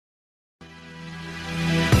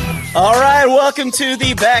All right, welcome to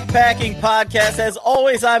the Backpacking Podcast. As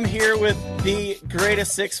always, I'm here with the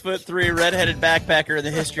greatest 6'3" redheaded backpacker in the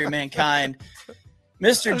history of mankind,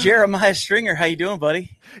 Mr. Jeremiah Stringer. How you doing,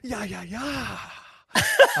 buddy? Yeah.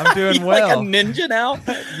 I'm doing well. Like a ninja now?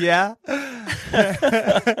 Yeah. I'm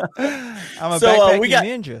a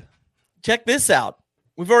backpacking ninja. Check this out.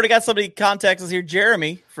 We've already got somebody contact us here,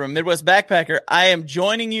 Jeremy from Midwest Backpacker. I am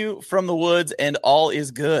joining you from the woods, and all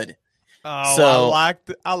is good. Oh, so,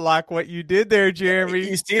 I like what you did there, Jeremy.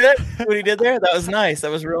 You see that? What he did there? That was nice.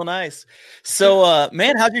 That was real nice. So,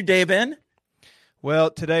 man, how's your day been?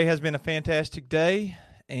 Well, today has been a fantastic day,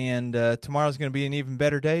 and tomorrow's going to be an even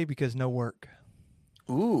better day because no work.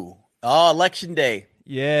 Ooh. Oh, election day.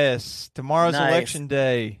 Yes, tomorrow's election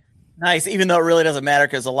day. Nice, even though it really doesn't matter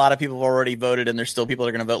because a lot of people have already voted, and there's still people that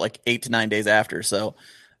are going to vote like 8 to 9 days after. So,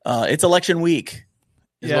 it's election week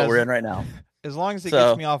is what we're in right now. As long as it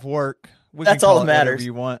gets me off work, that's all that matters. Whatever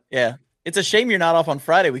you want. Yeah, it's a shame you're not off on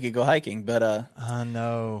Friday. We could go hiking, but I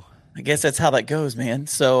know. I guess that's how that goes, man.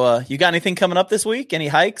 So, you got anything coming up this week? Any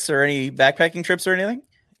hikes or any backpacking trips or anything?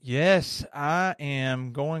 Yes, I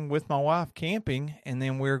am going with my wife camping, and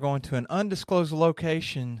then we're going to an undisclosed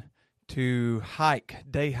location to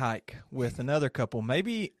day hike with another couple,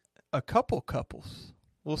 maybe a couple couples.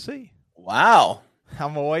 We'll see. Wow.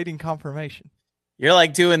 I'm awaiting confirmation. You're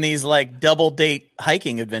like doing these like double date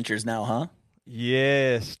hiking adventures now, huh?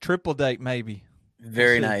 Yes, triple date maybe.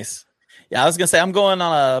 Very nice. Yeah, I was gonna say I'm going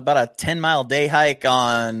on about a 10-mile day hike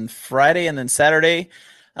on Friday, and then Saturday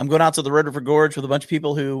I'm going out to the Red River Gorge with a bunch of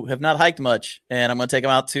people who have not hiked much, and I'm gonna take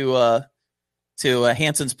them out to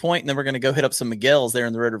Hanson's Point, and then we're gonna go hit up some Miguel's there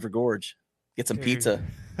in the Red River Gorge, get some pizza.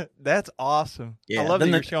 That's awesome. Yeah, I love that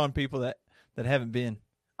you're showing people that haven't been.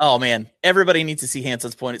 Oh man, everybody needs to see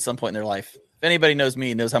Hanson's Point at some point in their life. If anybody knows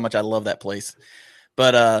me, knows how much I love that place.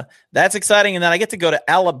 But that's exciting. And then I get to go to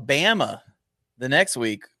Alabama the next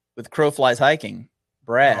week with Crowflies Hiking.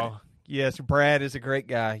 Brad. Oh, yes, Brad is a great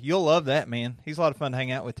guy. You'll love that, man. He's a lot of fun to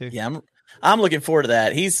hang out with, too. Yeah, I'm looking forward to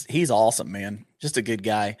that. He's awesome, man. Just a good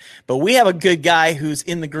guy. But we have a good guy who's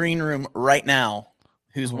in the green room right now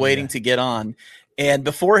who's waiting to get on. And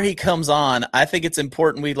before he comes on, I think it's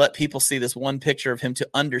important we let people see this one picture of him to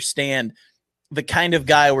understand the kind of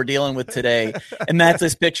guy we're dealing with today, and that's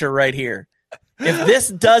this picture right here. If this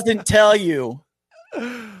doesn't tell you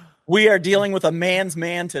we are dealing with a man's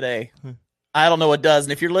man today, I don't know what does.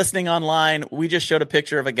 And if you're listening online, we just showed a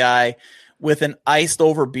picture of a guy with an iced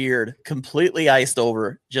over beard, completely iced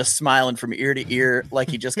over, just smiling from ear to ear like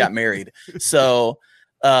he just got married. So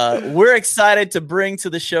we're excited to bring to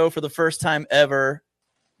the show for the first time ever,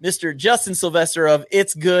 Mr. Justin Sylvester of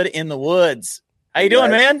It's Good in the Woods. How you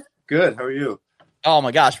doing, man? Good. How are you? Oh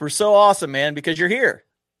my gosh, we're so awesome, man, because you're here.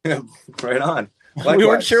 Right on. Likewise. We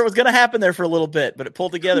weren't sure it was going to happen there for a little bit, but it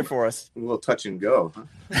pulled together for us. A little touch and go. Huh?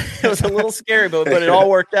 It was a little scary, but it all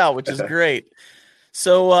worked out, which is great.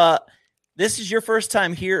 So this is your first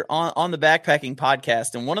time here on the Backpacking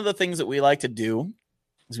Podcast, and one of the things that we like to do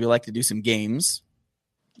is we like to do some games,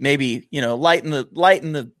 maybe lighten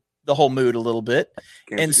the whole mood a little bit.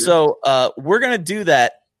 And so we're going to do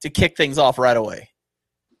that to kick things off right away,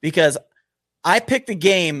 because I picked a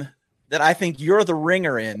game that I think you're the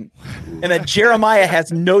ringer in, and that Jeremiah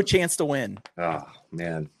has no chance to win. Oh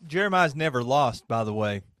man, Jeremiah's never lost, by the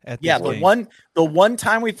way. At this game. the one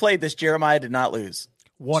time we played this, Jeremiah did not lose.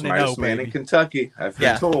 1-0, man in Kentucky. I've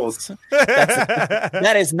been told.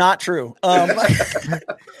 That is not true.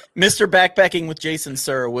 Mr. Backpacking with Jason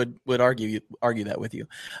Sir would argue that with you.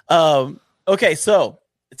 Okay, so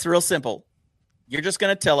it's real simple. You're just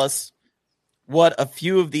going to tell us what a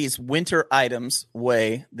few of these winter items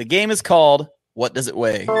weigh. The game is called What Does It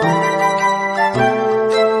Weigh?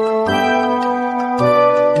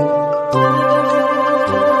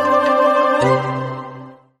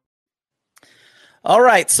 All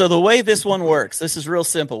right, so the way this one works, this is real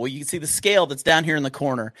simple. Well, you can see the scale that's down here in the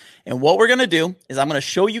corner. And what we're going to do is I'm going to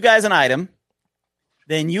show you guys an item.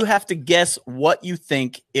 Then you have to guess what you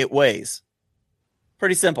think it weighs.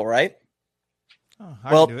 Pretty simple, right?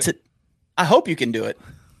 Oh, I hope you can do it,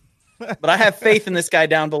 but I have faith in this guy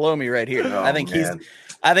down below me right here. Oh, I think he's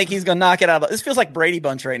going to knock it out. This feels like Brady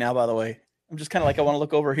Bunch right now, by the way. I'm just kind of like, I want to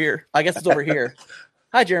look over here. I guess it's over here.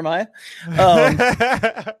 Hi, Jeremiah.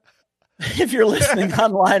 If you're listening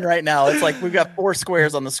online right now, it's like we've got 4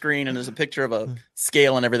 squares on the screen and there's a picture of a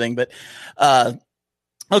scale and everything. But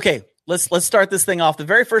okay, let's start this thing off. The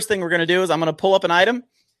very first thing we're going to do is I'm going to pull up an item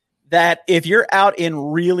that if you're out in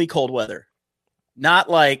really cold weather, not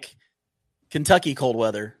like Kentucky cold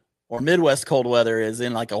weather or Midwest cold weather is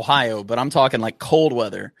in like Ohio, but I'm talking like cold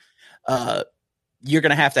weather, you're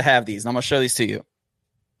going to have these. And I'm going to show these to you.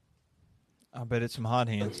 I bet it's some hot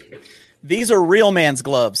hands. These are real man's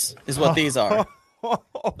gloves, is what these are.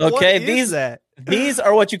 Okay, these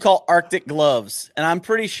are what you call Arctic gloves, and I'm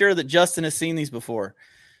pretty sure that Justin has seen these before.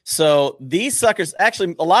 So these suckers,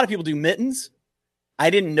 actually, a lot of people do mittens. I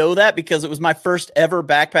didn't know that because it was my first ever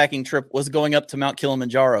backpacking trip was going up to Mount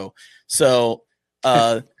Kilimanjaro. So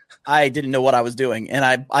I didn't know what I was doing,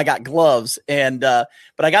 and I got gloves, but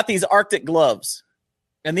I got these Arctic gloves,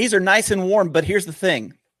 and these are nice and warm. But here's the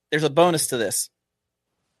thing: there's a bonus to this.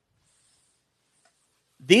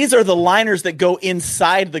 These are the liners that go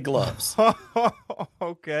inside the gloves.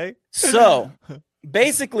 Okay. So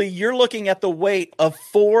basically, you're looking at the weight of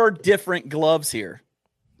 4 different gloves here.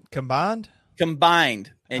 Combined,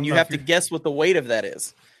 and you have to guess what the weight of that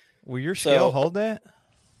is. Will your scale hold that?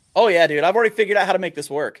 Oh yeah, dude! I've already figured out how to make this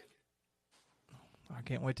work. I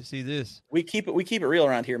can't wait to see this. We keep it real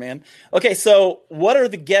around here, man. Okay, so what are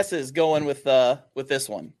the guesses going with this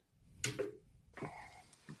one?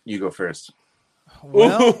 You go first.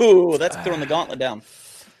 Well, ooh, that's throwing the gauntlet down.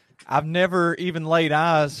 I've never even laid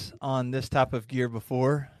eyes on this type of gear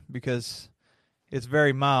before because it's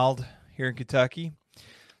very mild here in Kentucky.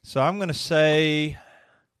 So I'm going to say,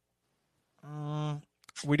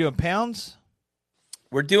 we doing pounds?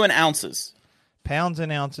 We're doing ounces. Pounds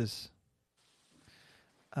and ounces.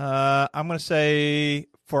 I'm going to say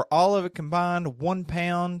for all of it combined, 1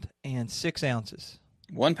 pound and 6 ounces.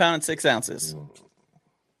 1 pound and 6 ounces.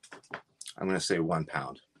 I'm going to say 1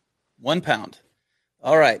 pound. 1 pound.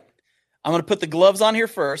 All right. I'm going to put the gloves on here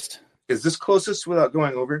first. Is this closest without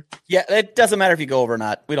going over? Yeah, it doesn't matter if you go over or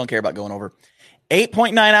not. We don't care about going over.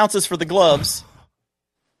 8.9 ounces for the gloves.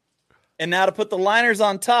 And now to put the liners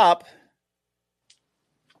on top,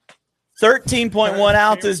 13.1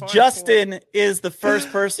 ounces. Justin is the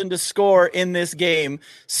first person to score in this game.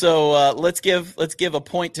 So let's give a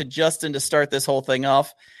point to Justin to start this whole thing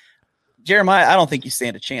off. Jeremiah, I don't think you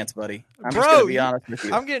stand a chance, buddy. I'm just going to be honest with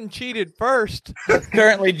you. I'm getting cheated first.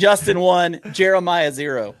 Currently, Justin 1, Jeremiah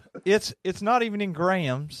 0. It's not even in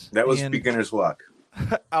grams. That was beginner's luck.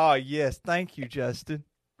 Oh yes, thank you, Justin.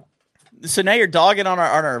 So now you're dogging on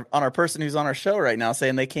our person who's on our show right now,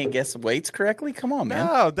 saying they can't guess weights correctly. Come on, man.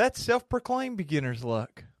 No, that's self-proclaimed beginner's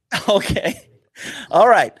luck. Okay. All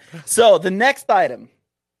right. So the next item.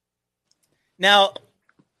 Now,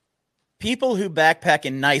 people who backpack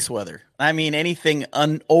in nice weather, I mean anything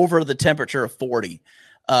over the temperature of 40,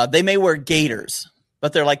 they may wear gaiters,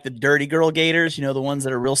 but they're like the dirty girl gaiters, the ones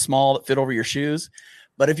that are real small that fit over your shoes.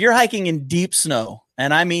 But if you're hiking in deep snow,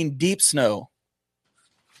 and I mean deep snow,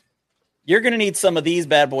 you're going to need some of these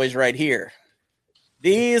bad boys right here.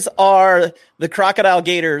 These are the crocodile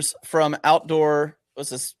gaiters from Outdoor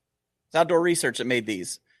Research that made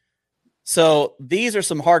these. So these are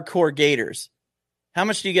some hardcore gaiters. How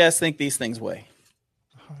much do you guys think these things weigh?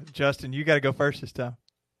 Justin, you got to go first this time.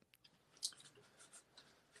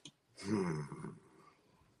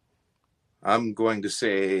 I'm going to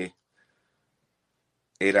say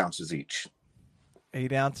 8 ounces each.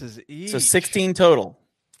 8 ounces each. So 16 total.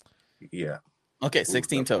 Yeah. Okay,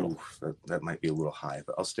 16 total. That might be a little high,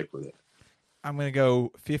 but I'll stick with it. I'm going to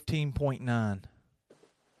go 15.9.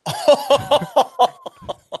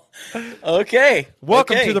 Okay.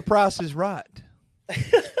 Welcome to The Price is Right.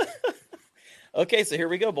 Okay, so here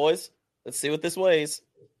we go, boys. Let's see what this weighs.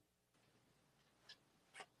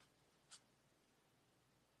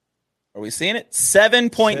 Are we seeing it?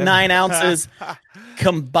 7.9 ounces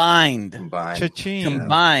combined. Cha-ching.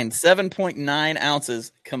 Combined. 7.9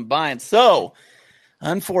 ounces combined. So,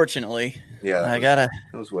 unfortunately, that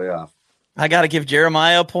was way off. I gotta give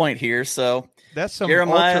Jeremiah a point here. So that's some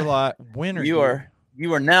Jeremiah, ultralight winner.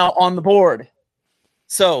 You are now on the board.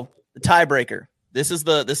 So the tiebreaker. This is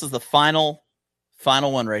the final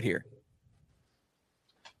one right here.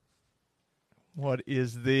 What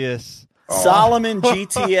is this? Solomon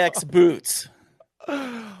GTX boots.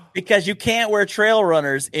 Because you can't wear trail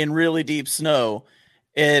runners in really deep snow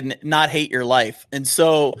and not hate your life. And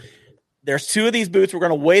so there's 2 of these boots. We're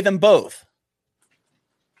going to weigh them both.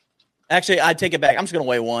 Actually, I take it back. I'm just going to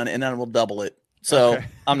weigh one and then we'll double it. So okay.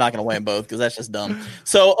 I'm not going to weigh them both because that's just dumb.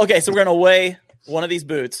 So, okay, so we're going to weigh one of these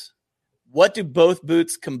boots. What do both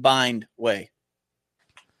boots combined weigh?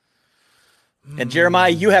 And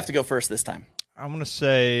Jeremiah, you have to go first this time. I'm going to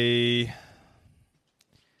say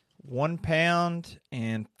 1 pound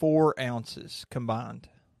and 4 ounces combined.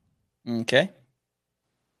 Okay.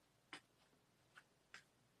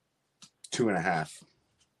 2.5.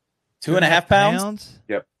 2.5 pounds?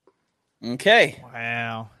 Yep. Okay.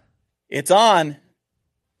 Wow. It's on.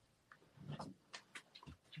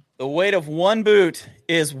 The weight of one boot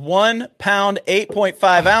is 1 pound,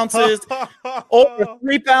 8.5 ounces. Over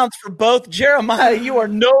 3 pounds for both. Jeremiah, you are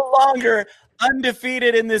no longer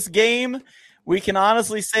undefeated in this game. We can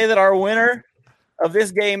honestly say that our winner of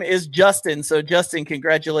this game is Justin. So, Justin,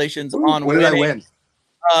 congratulations on what winning. Did I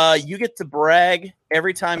win? You get to brag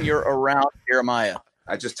every time you're around Jeremiah.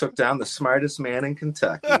 I just took down the smartest man in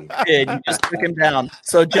Kentucky. You just took him down.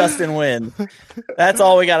 So Justin wins. That's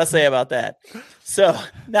all we got to say about that. So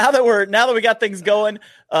now that we got things going,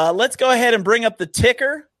 let's go ahead and bring up the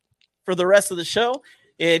ticker for the rest of the show.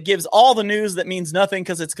 It gives all the news that means nothing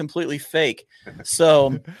because it's completely fake.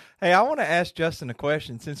 So, hey, I want to ask Justin a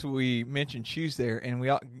question since we mentioned shoes there, and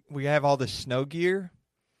we have all this snow gear.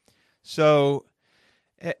 So,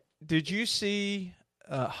 did you see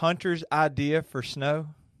Hunter's idea for snow,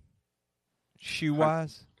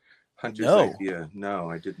 shoe-wise? Hunter's idea?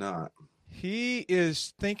 No, I did not. He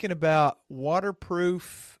is thinking about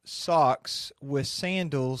waterproof socks with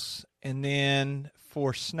sandals, and then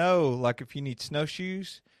for snow, like if you need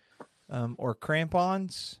snowshoes or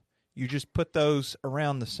crampons, you just put those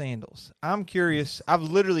around the sandals. I'm curious. I've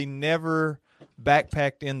literally never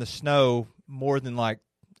backpacked in the snow more than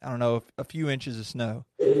a few inches of snow.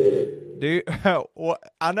 Dude,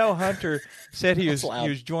 I know Hunter said he was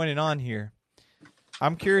joining on here.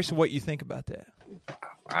 I'm curious what you think about that.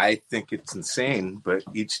 I think it's insane, but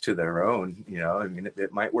each to their own. I mean,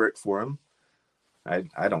 it might work for him.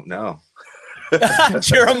 I don't know.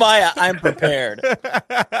 Jeremiah, I'm prepared.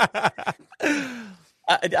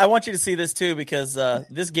 I want you to see this too, because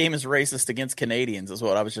this game is racist against Canadians, is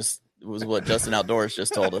what what Justin Outdoors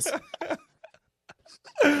just told us.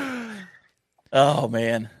 Oh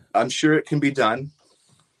man, I'm sure it can be done.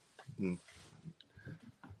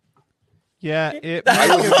 Yeah, it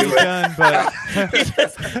might be done, but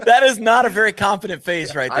that is not a very confident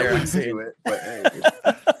face right there. I wouldn't do it, but hey,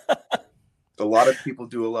 a lot of people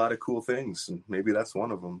do a lot of cool things, and maybe that's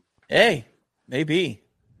one of them. Hey, maybe.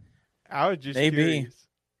 I was just curious.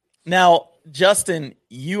 Now, Justin,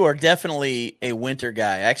 you are definitely a winter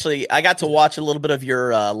guy. Actually, I got to watch a little bit of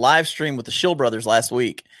your live stream with the Shill Brothers last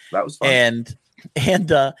week. That was fun.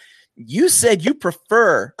 And you said you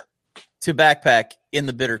prefer to backpack in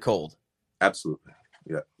the bitter cold. Absolutely.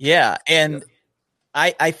 Yeah. Yeah. And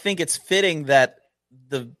yeah. I think it's fitting that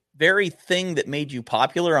the very thing that made you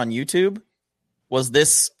popular on YouTube was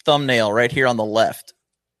this thumbnail right here on the left.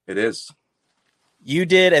 It is. You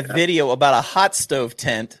did a video about a hot stove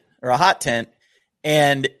tent or a hot tent,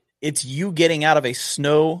 and it's you getting out of a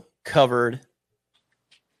snow-covered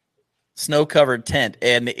tent,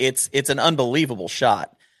 and it's an unbelievable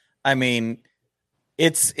shot. I mean,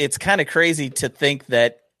 it's kind of crazy to think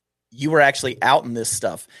that you were actually out in this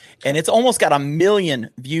stuff, and it's almost got 1 million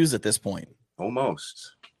views at this point.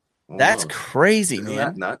 Almost. That's crazy, Isn't man.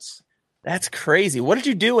 That nuts? That's crazy. What did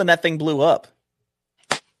you do when that thing blew up?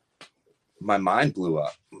 My mind blew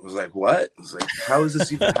up. I was like, what? I was like, how is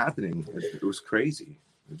this even happening? It was crazy.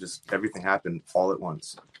 Everything happened all at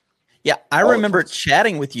once. Yeah, I remember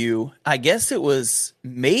chatting with you. I guess it was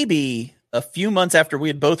maybe a few months after we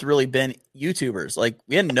had both really been YouTubers. Like,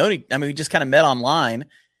 we hadn't known, we just kind of met online,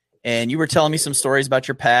 and you were telling me some stories about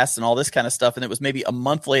your past and all this kind of stuff. And it was maybe a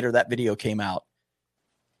month later that video came out.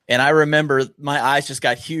 And I remember my eyes just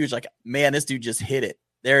got huge. Like, man, this dude just hit it.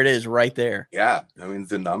 There it is right there. Yeah. I mean,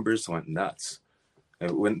 the numbers went nuts.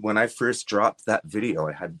 When I first dropped that video,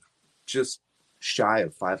 I had just shy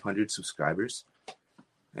of 500 subscribers.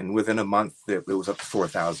 And within a month, it was up to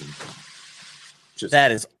 4,000.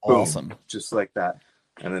 That is boom, awesome. Just like that.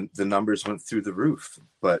 And then the numbers went through the roof.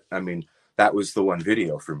 But, I mean, that was the one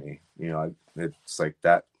video for me. It's like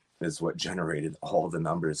that is what generated all the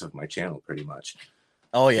numbers of my channel pretty much.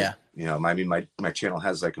 Oh, yeah. My channel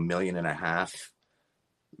has like 1.5 million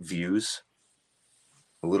views,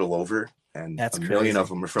 a little over, and that's 1 million crazy. of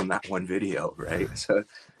them are from that one video, right? So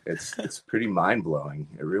it's pretty mind-blowing.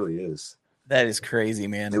 It really is. That is crazy,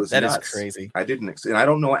 man. That is crazy. And I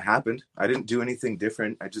don't know what happened. I didn't do anything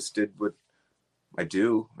different. I just did what I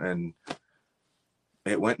do, and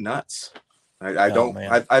it went nuts.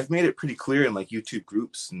 I've made it pretty clear in like YouTube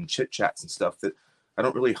groups and chit chats and stuff that I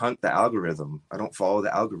don't really hunt the algorithm. I don't follow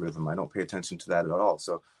the algorithm. I don't pay attention to that at all.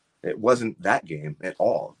 So it wasn't that game at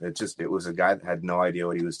all. It was a guy that had no idea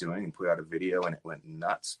what he was doing and put out a video, and it went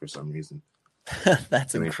nuts for some reason.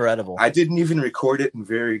 That's incredible. I didn't even record it in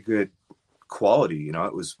very good quality.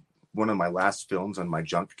 It was one of my last films on my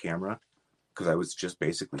junk camera because I was just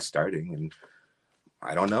basically starting, and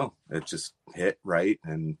I don't know. It just hit right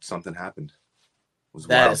and something happened. It was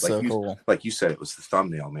that wild. Is so cool. Like you said, it was the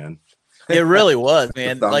thumbnail, man. It really was,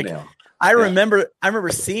 man. Like I Yeah. remember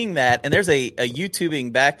seeing that, and there's a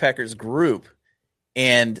YouTubing backpackers group,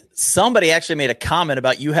 And somebody actually made a comment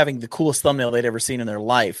about you having the coolest thumbnail they'd ever seen in their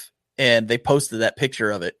life. And they posted that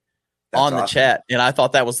picture of it on the chat. And I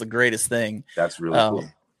thought that was the greatest thing. That's really cool.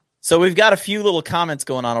 So we've got a few little comments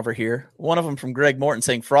going on over here. One of them from Greg Morton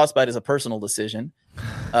saying frostbite is a personal decision.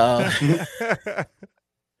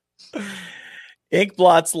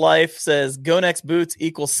 Inkblot's Life says Go Next boots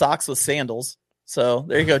equals socks with sandals. So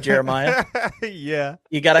there you go, Jeremiah. Yeah.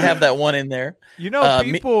 You got to have that one in there. You know,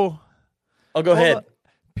 people... go ahead.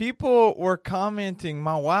 People were commenting.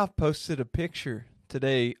 My wife posted a picture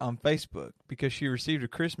today on Facebook because she received a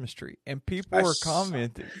Christmas tree, and people were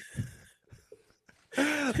commenting.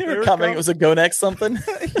 They were commenting it was a Go Next something?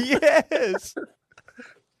 Yes.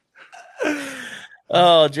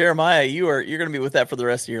 Oh, Jeremiah, you're going to be with that for the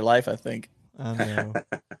rest of your life, I think. I know.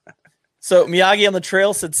 So Miyagi on the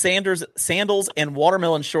Trail said sandals and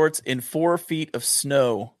watermelon shorts in 4 feet of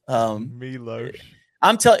snow. Milos.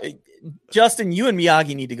 I'm telling Justin, you and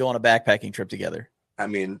Miyagi need to go on a backpacking trip together. I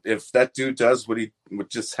mean, if that dude does what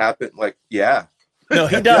just happened, like, yeah. No,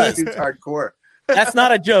 he does. Dude's hardcore. That's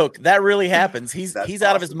not a joke. That really happens. He's awesome.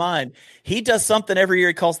 Out of his mind. He does something every year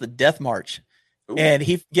he calls the Death March. Ooh. And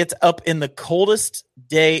he gets up in the coldest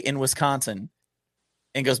day in Wisconsin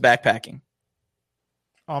and goes backpacking.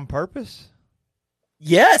 On purpose?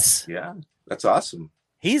 Yes. Yeah, that's awesome.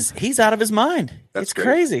 He's out of his mind. It's great.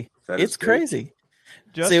 Crazy. It's crazy.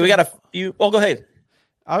 Justin, see, we got a few. Well, go ahead.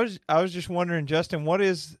 I was just wondering, Justin, what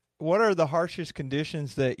are the harshest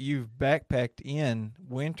conditions that you've backpacked in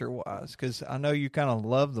winter wise? Because I know you kind of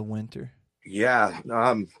love the winter. Yeah,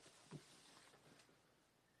 on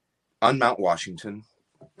Mount Washington.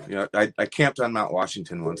 I camped on Mount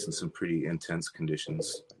Washington once in some pretty intense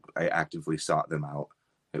conditions. I actively sought them out.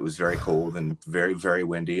 It was very cold and very, very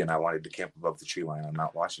windy, and I wanted to camp above the tree line on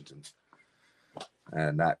Mount Washington.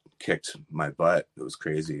 And that kicked my butt. It was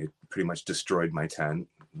crazy. It pretty much destroyed my tent.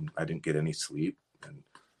 I didn't get any sleep, and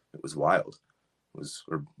it was wild. It was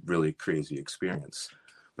a really crazy experience.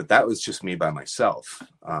 But that was just me by myself.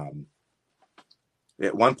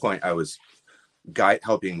 At one point, I was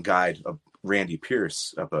helping guide Randy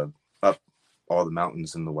Pierce up all the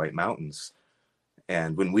mountains in the White Mountains.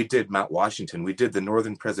 And when we did Mount Washington, we did the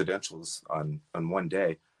Northern Presidentials on one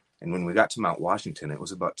day. And when we got to Mount Washington, it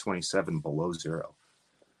was about 27 below zero.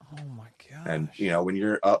 Oh my gosh. And, when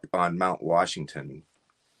you're up on Mount Washington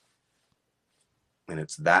and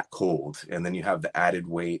it's that cold, and then you have the added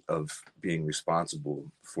weight of being responsible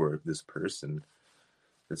for this person,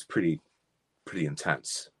 it's pretty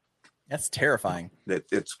intense. That's terrifying.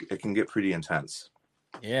 It can get pretty intense.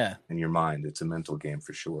 Yeah. In your mind, it's a mental game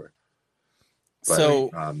for sure. But,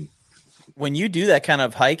 so when you do that kind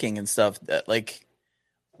of hiking and stuff, like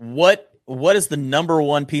what is the number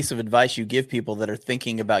one piece of advice you give people that are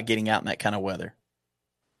thinking about getting out in that kind of weather?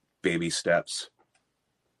 Baby steps.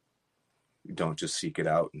 You don't just seek it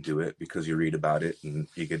out and do it because you read about it and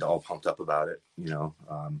you get all pumped up about it.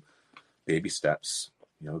 Baby steps.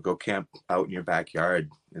 Go camp out in your backyard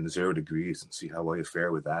in 0 degrees and see how well you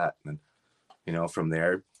fare with that. And from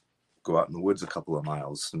there, go out in the woods a couple of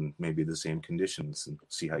miles and maybe the same conditions and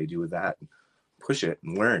see how you do with that. And push it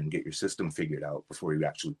and learn, get your system figured out before you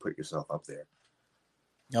actually put yourself up there.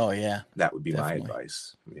 Oh yeah. That would be definitely my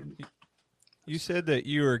advice. You said that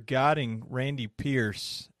you were guiding Randy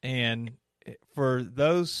Pierce, and for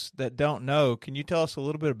those that don't know, can you tell us a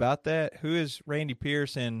little bit about that? Who is Randy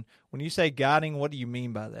Pierce, and when you say guiding, what do you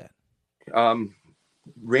mean by that?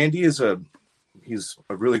 Randy is he's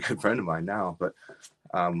a really good friend of mine now, but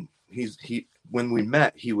when we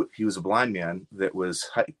met, he was a blind man that was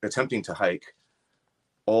attempting to hike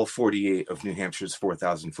all 48 of New Hampshire's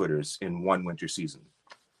 4,000 footers in one winter season.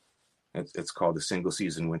 It's called the single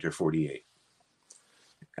season winter 48.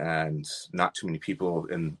 And not too many people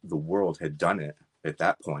in the world had done it at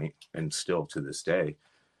that point, and still to this day.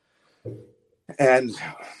 And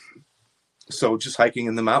so just hiking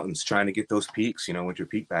in the mountains, trying to get those peaks, winter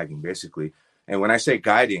peak bagging basically. And when I say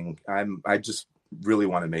guiding, I just really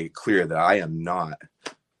want to make it clear that I am not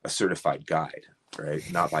a certified guide, right?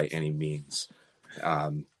 Not by any means.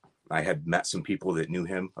 I had met some people that knew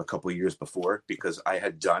him a couple of years before because I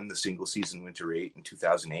had done the single season winter 8 in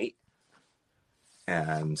 2008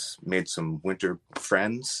 and made some winter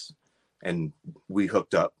friends, and we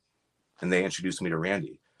hooked up and they introduced me to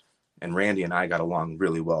Randy, and Randy and I got along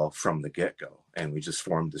really well from the get-go, and we just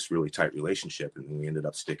formed this really tight relationship, and we ended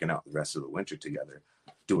up sticking out the rest of the winter together,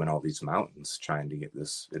 doing all these mountains, trying to get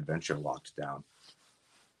this adventure locked down.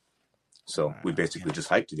 So we basically just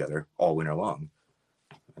hiked together all winter long,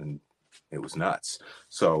 and it was nuts.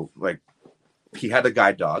 So he had a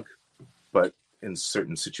guide dog, but in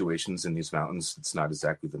certain situations in these mountains, it's not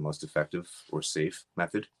exactly the most effective or safe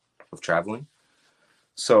method of traveling.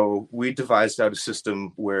 So we devised out a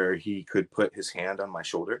system where he could put his hand on my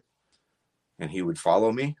shoulder and he would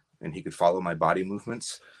follow me and he could follow my body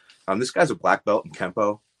movements. This guy's a black belt in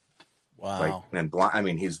Kempo. Wow.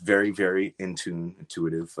 He's very, very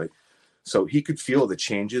intuitive. So he could feel the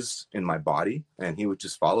changes in my body and he would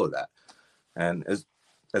just follow that. And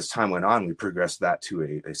as time went on, we progressed that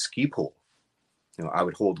to a ski pole. I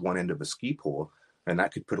would hold one end of a ski pole and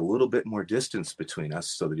that could put a little bit more distance between us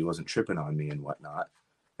so that he wasn't tripping on me and whatnot.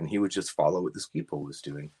 And he would just follow what the ski pole was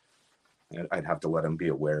doing. And I'd have to let him be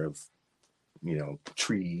aware of,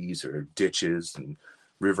 trees or ditches and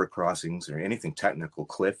river crossings or anything technical,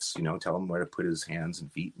 cliffs, tell him where to put his hands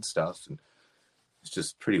and feet and stuff. And it's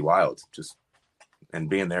just pretty wild. And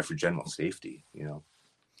being there for general safety,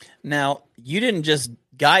 Now, you didn't just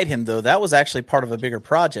guide him, though. That was actually part of a bigger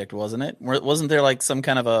project, wasn't it? Wasn't there like some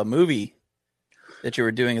kind of a movie that you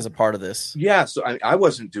were doing as a part of this? Yeah, so I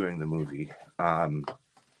wasn't doing the movie.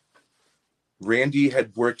 Randy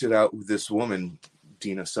had worked it out with this woman,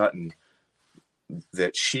 Dina Sutton,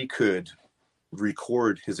 that she could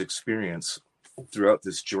record his experience throughout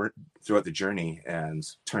the journey and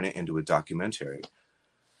turn it into a documentary.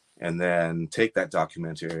 And then take that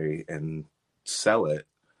documentary and sell it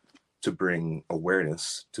to bring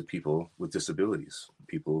awareness to people with disabilities,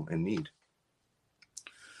 people in need.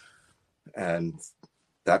 And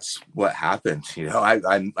that's what happened.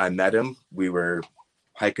 I met him. We were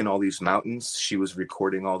hiking all these mountains. She was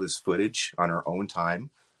recording all this footage on her own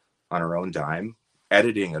time, on her own dime,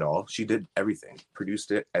 editing it all. She did everything,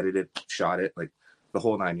 produced it, edited, shot it, like the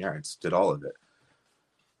whole 9 yards, did all of it.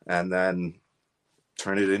 And then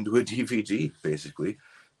turned it into a DVD, basically.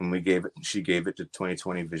 And she gave it to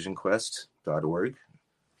 2020visionquest.org,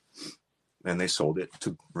 and they sold it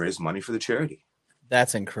to raise money for the charity.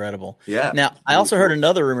 That's incredible. Yeah. Now, I also heard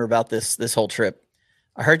another rumor about this whole trip.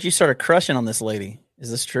 I heard you started crushing on this lady. Is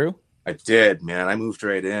this true? I did, man. I moved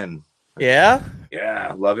right in. Yeah?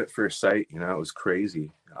 Yeah. Love at first sight. It was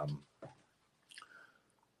crazy.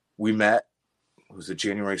 We met, was it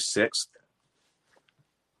January 6th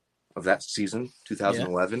of that season,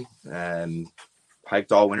 2011, and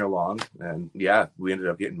hiked all winter long. And yeah, we ended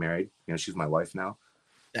up getting married. She's my wife now.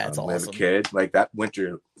 That's awesome. We have a kid. Like that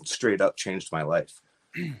winter straight up changed my life.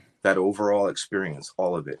 That overall experience,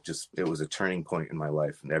 all of it, it was a turning point in my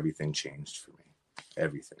life and everything changed for me.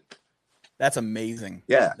 Everything. That's amazing.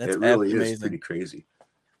 Yeah, That's it really amazing. Is pretty crazy.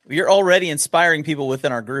 You're already inspiring people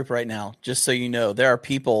within our group right now. Just so you know, there are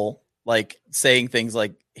people like saying things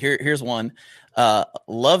like, here's one.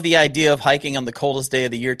 Love the idea of hiking on the coldest day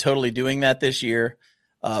of the year. Totally doing that this year.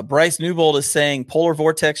 Bryce Newbold is saying Polar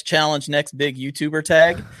Vortex Challenge next big YouTuber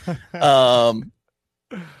tag.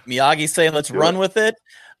 Miyagi's saying let's run with it.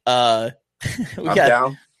 I'm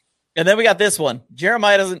down. And then we got this one.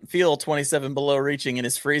 Jeremiah doesn't feel 27 below reaching in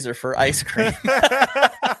his freezer for ice cream.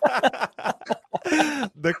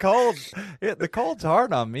 The cold's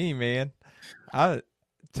hard on me, man.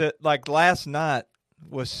 Last night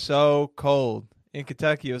was so cold in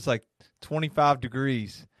Kentucky. It was like 25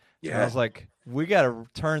 degrees. Yeah. And I was like, we got to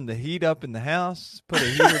turn the heat up in the house, put a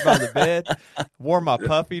heater by the bed, warm my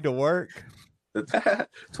puppy to work.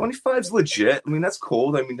 25 is legit. I mean, that's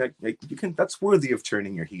cold. I mean, you can. That's worthy of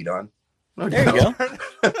turning your heat on. There you go.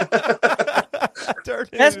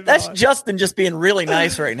 That's Justin just being really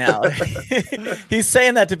nice right now. He's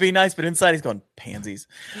saying that to be nice, but inside he's going pansies.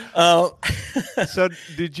 So,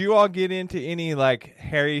 did you all get into any like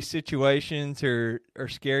hairy situations or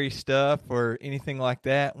scary stuff or anything like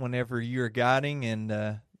that whenever you were guiding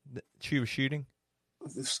and she was shooting?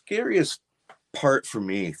 The scariest part for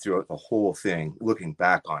me throughout the whole thing, looking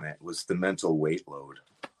back on it, was the mental weight load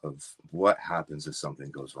of what happens if something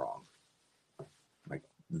goes wrong. Like,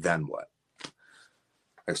 then what?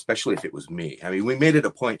 Especially if it was me. I mean, we made it a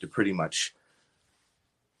point to pretty much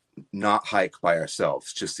not hike by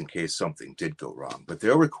ourselves just in case something did go wrong. But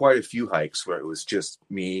there were quite a few hikes where it was just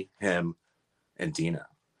me, him, and Dina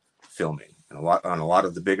filming. And on a lot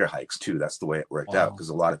of the bigger hikes too. That's the way it worked out, because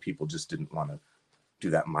a lot of people just didn't want to do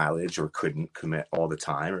that mileage or couldn't commit all the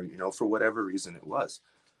time, or for whatever reason it was.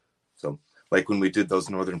 So like when we did those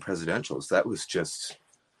Northern Presidentials, that was just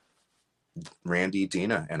Randy,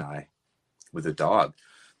 Dina, and I with a dog.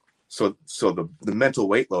 So the mental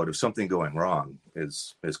weight load of something going wrong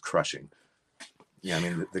is crushing. Yeah, I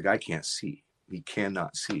mean the guy can't see. He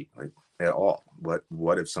cannot see like at all.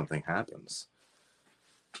 What if something happens?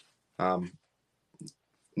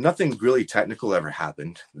 Nothing really technical ever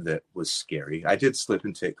happened that was scary. I did slip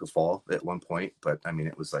and take a fall at one point, but I mean,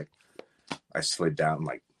 it was like I slid down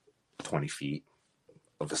like 20 feet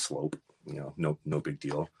of a slope. No big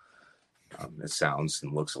deal. It sounds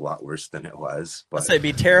and looks a lot worse than it was. But I'd say it'd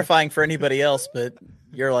be terrifying for anybody else, but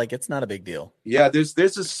you're like, it's not a big deal. Yeah, there's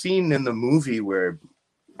a scene in the movie where,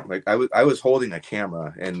 like, I was holding a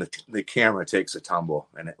camera and the camera takes a tumble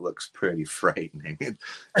and it looks pretty frightening.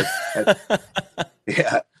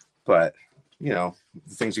 Yeah, but the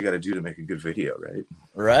things you got to do to make a good video, right?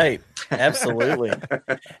 Right. Absolutely.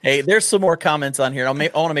 Hey, there's some more comments on here. I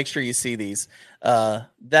want to make sure you see these.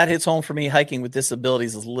 That hits home for me. Hiking with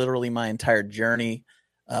disabilities is literally my entire journey.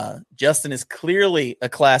 Justin is clearly a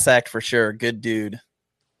class act for sure. Good dude.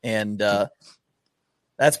 And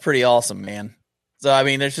that's pretty awesome, man. So, I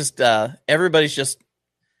mean, there's just everybody's just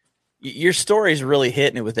your story's really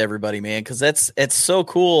hitting it with everybody, man, because it's so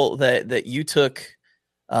cool that you took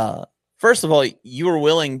first of all, you were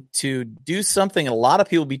willing to do something a lot of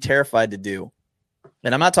people be terrified to do.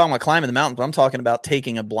 And I'm not talking about climbing the mountain, but I'm talking about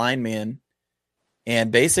taking a blind man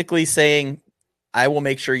and basically saying, I will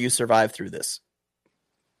make sure you survive through this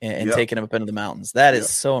and Yep. taking him up into the mountains. That is Yep.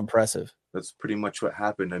 so impressive. That's pretty much what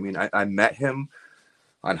happened. I mean, I met him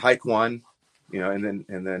on hike 1, and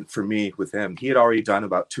then for me with him, he had already done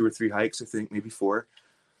about 2 or 3 hikes, I think, maybe 4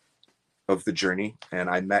 of the journey. And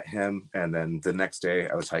I met him, and then the next day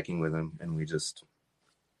I was hiking with him, and we just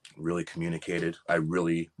really communicated. I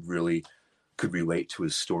really, really could relate to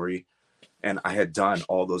his story. And I had done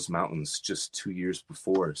all those mountains just 2 years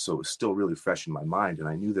before, so it was still really fresh in my mind, and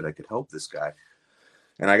I knew that I could help this guy.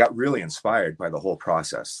 And I got really inspired by the whole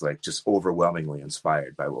process, like just overwhelmingly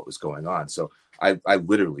inspired by what was going on. So I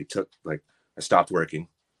literally I stopped working.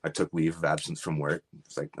 I took leave of absence from work.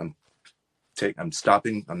 It's like, I'm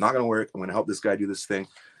stopping. I'm not going to work. I'm going to help this guy do this thing.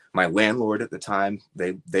 My landlord at the time,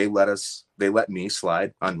 they let me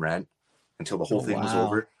slide on rent until the whole thing was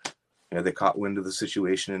over. They caught wind of the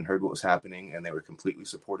situation and heard what was happening, and they were completely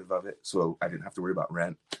supportive of it. So I didn't have to worry about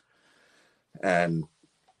rent. And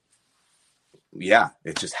yeah,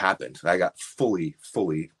 it just happened. I got fully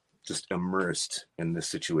just immersed in this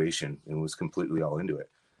situation and was completely all into it.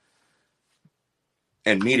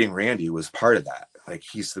 And meeting Randy was part of that. Like,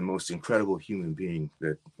 he's the most incredible human being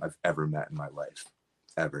that I've ever met in my life,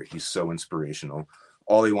 ever. He's so inspirational.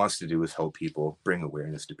 All he wants to do is help people, bring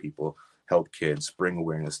awareness to people, help kids, bring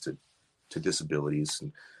awareness to disabilities,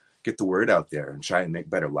 and get the word out there and try and make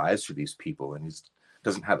better lives for these people. And he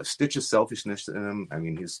doesn't have a stitch of selfishness in him. I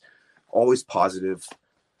mean, he's always positive.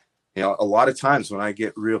 A lot of times when I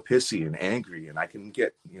get real pissy and angry, and I can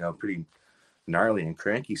get, pretty gnarly and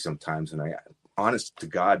cranky sometimes, and I honest to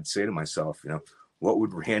God say to myself, what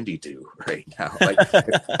would Randy do right now? Like,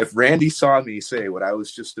 if Randy saw me say what I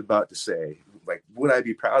was just about to say, like, would I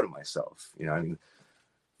be proud of myself? I mean,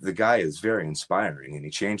 the guy is very inspiring, and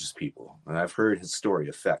he changes people. And I've heard his story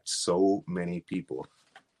affect so many people.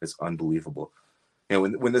 It's unbelievable.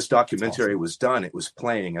 When this documentary was done, it was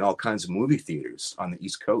playing in all kinds of movie theaters on the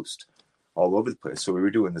East Coast, all over the place. So we were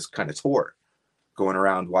doing this kind of tour, going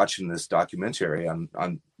around watching this documentary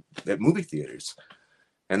at movie theaters,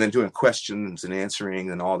 and then doing questions and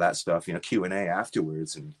answering and all that stuff, Q&A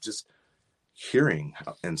afterwards, and just hearing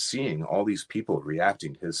and seeing all these people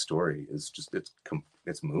reacting to his story is just,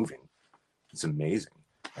 it's moving. It's amazing.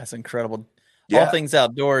 That's incredible. Yeah. All Things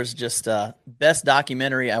Outdoors, just best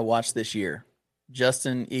documentary I watched this year.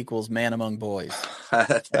 Justin equals man among boys.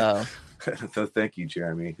 Thank you,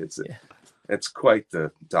 Jeremy. It's quite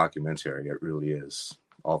the documentary. It really is,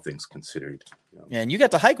 all things considered. Yeah, and you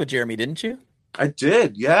got to hike with Jeremy, didn't you? I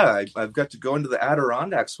did. Yeah, I've got to go into the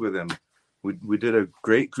Adirondacks with him. We did a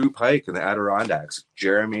great group hike in the Adirondacks.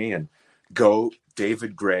 Jeremy and Goat,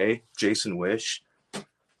 David Gray, Jason Wish.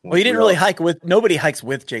 Well, you didn't really hike with. Nobody hikes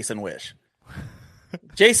with Jason Wish.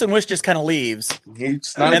 Jason Wish just kind of leaves,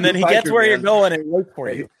 and then he gets where you're going and waits for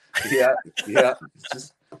you. Yeah.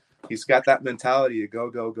 He's got that mentality of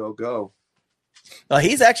go.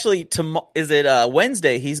 He's actually is it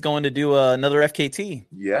Wednesday? He's going to do another FKT.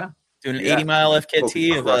 Yeah, doing an 80-mile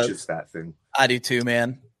FKT. Crushes that thing. I do too,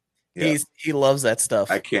 man. Yeah. He loves that stuff.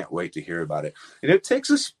 I can't wait to hear about it. And it takes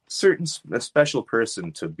a special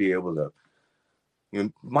person to be able to.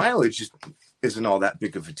 Mileage isn't all that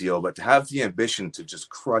big of a deal, but to have the ambition to just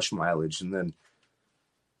crush mileage and then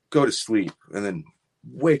go to sleep and then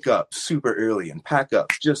wake up super early and pack up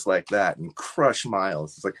just like that and crush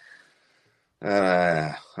miles. It's like, you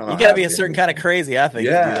got to be a certain kind of crazy, I think,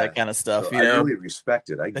 to do that kind of stuff. So I really respect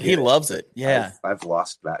it. But he loves it. Yeah. I've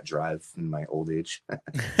lost that drive in my old age.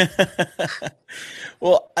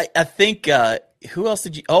 Well, I think, who else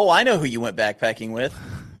did you? Oh, I know who you went backpacking with.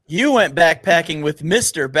 You went backpacking with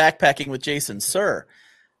Mr. Backpacking with Jason Sir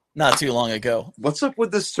not too long ago. What's up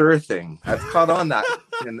with the Sir thing? I've caught on that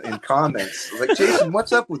in comments. I was like, Jason,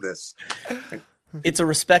 what's up with this? It's a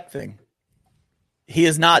respect thing. He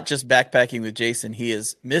is not just backpacking with Jason. He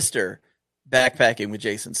is Mr. Backpacking with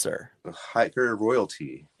Jason, sir. The hiker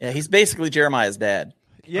royalty. Yeah, he's basically Jeremiah's dad.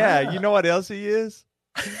 Yeah, you know what else he is?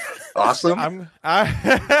 Awesome.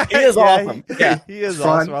 He is awesome. Yeah, he is Fun.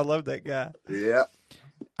 awesome. I love that guy. Yeah.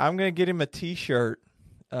 I'm gonna get him a T-shirt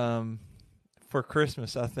for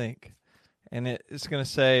Christmas, I think, and it's gonna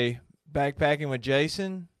say "Backpacking with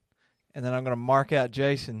Jason," and then I'm gonna mark out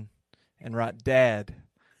Jason and write "Dad."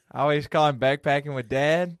 I always call him "Backpacking with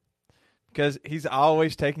Dad" because he's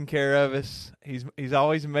always taking care of us. He's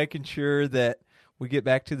always making sure that we get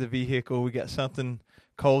back to the vehicle. We got something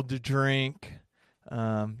cold to drink.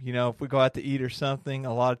 If we go out to eat or something,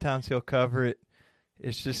 a lot of times he'll cover it.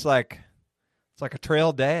 It's just like it's like a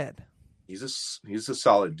trail dad. He's a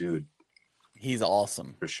solid dude. He's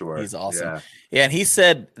awesome For sure. He's awesome. Yeah, and he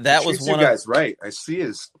said that was one of you guys right. I see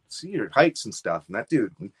your hikes and stuff, and that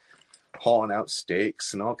dude hauling out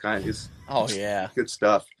steaks and all kinds of good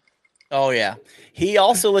stuff. Oh yeah. He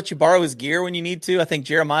also lets you borrow his gear when you need to. I think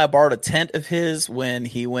Jeremiah borrowed a tent of his when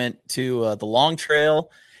he went to the long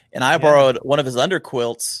trail, and I borrowed one of his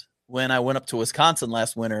underquilts when I went up to Wisconsin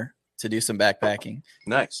last winter to do some backpacking.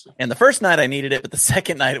 Nice. And the first night I needed it, but the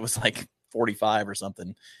second night it was like 45 or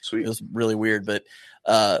something. Sweet. It was really weird, but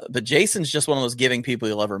Jason's just one of those giving people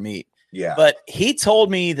you'll ever meet. Yeah. But he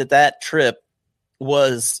told me that trip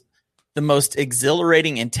was the most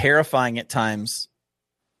exhilarating and terrifying at times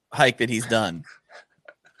hike that he's done.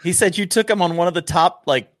 He said you took him on one of the top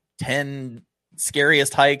 10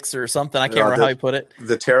 scariest hikes or something. I can't remember how he put it.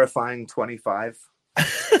 The terrifying 25.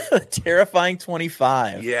 Terrifying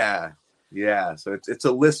 25. Yeah. So it's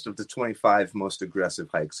a list of the 25 most aggressive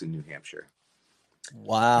hikes in New Hampshire.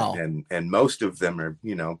 Wow. And most of them are,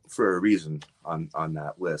 for a reason on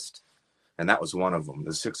that list. And that was one of them,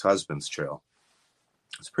 the Six Husbands Trail.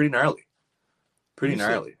 It's pretty gnarly.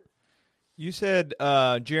 You said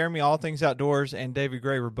Jeremy, All Things Outdoors, and David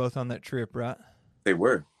Gray were both on that trip, right? They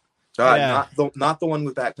were. Not the one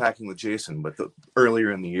with backpacking with Jason, but the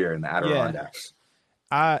earlier in the year in the Adirondacks.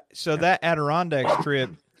 So that Adirondacks trip,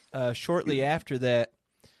 shortly after that,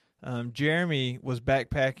 Jeremy was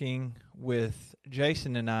backpacking with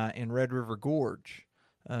Jason and I in Red River Gorge,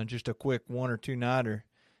 just a quick 1 or 2 nighter,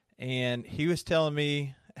 and he was telling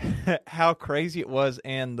me how crazy it was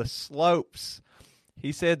and the slopes.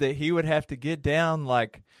 He said that he would have to get down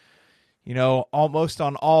almost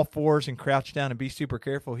on all fours and crouch down and be super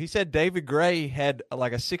careful. He said David Gray had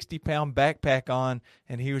like a 60-pound backpack on,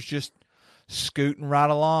 and he was just scooting right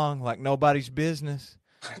along like nobody's business.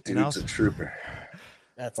 Dude's a trooper.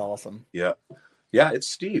 That's awesome. Yeah. Yeah, it's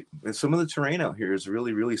steep. And some of the terrain out here is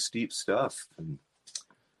really, really steep stuff. And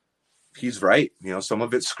he's right. Some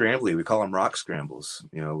of it's scrambly. We call them rock scrambles,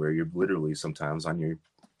 where you're literally sometimes on your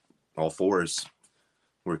all fours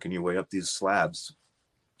working your way up these slabs.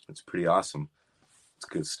 It's pretty awesome. It's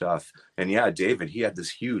good stuff. And yeah, David, he had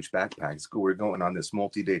this huge backpack. We're going on this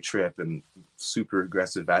multi-day trip and super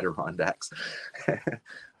aggressive Adirondacks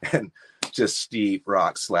and just steep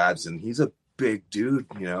rock slabs. And he's a big dude,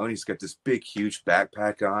 and he's got this big, huge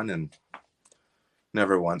backpack on and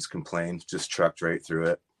never once complained, just trucked right through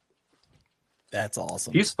it. That's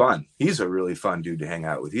awesome. He's fun. He's a really fun dude to hang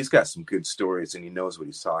out with. He's got some good stories and he knows what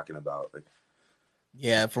he's talking about.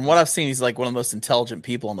 Yeah, from what I've seen, he's like one of the most intelligent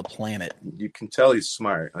people on the planet. You can tell he's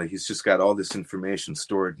smart. He's just got all this information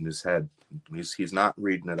stored in his head. He's not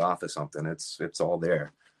reading it off of something. It's all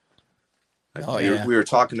there. We were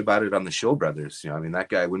talking about it on the Show Brothers. That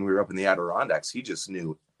guy, when we were up in the Adirondacks, he just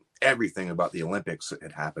knew everything about the Olympics that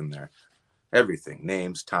had happened there. Everything,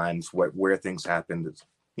 names, times, where things happened.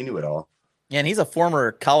 He knew it all. Yeah, and he's a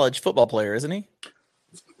former college football player, isn't he?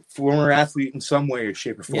 Former athlete in some way or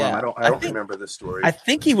shape or form. Yeah, I don't remember the story. I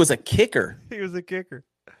think he was a kicker. He was a kicker.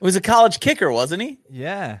 He was a college kicker, wasn't he?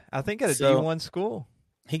 Yeah, I think at a D1 school.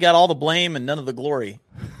 He got all the blame and none of the glory.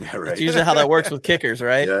 Yeah, right. That's usually how that works with kickers,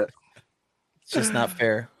 right? Yeah. It's just not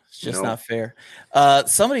fair. It's just not fair.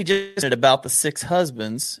 Somebody just said about the Six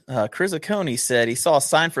Husbands. Chris Oconee said he saw a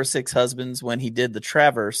sign for Six Husbands when he did the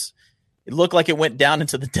Traverse. It looked like it went down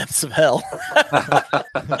into the depths of hell.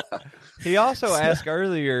 He also asked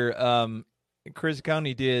earlier, Chris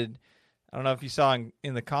Coney did, I don't know if you saw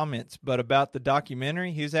in the comments, but about the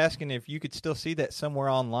documentary, he was asking if you could still see that somewhere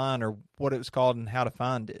online or what it was called and how to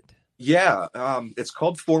find it. Yeah, it's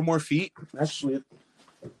called 4 More Feet. Actually,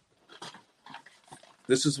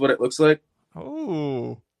 this is what it looks like.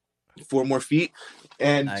 Oh, 4 More Feet.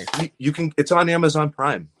 And nice. you can, it's on Amazon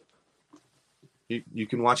Prime. You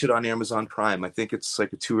can watch it on Amazon Prime. I think it's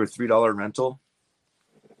like a $2 or $3 rental.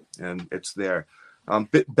 And it's there.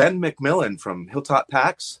 Ben McMillan from Hilltop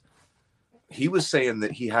Packs, he was saying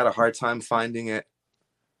that he had a hard time finding it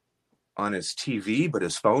on his TV, but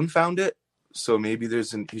his phone found it. So maybe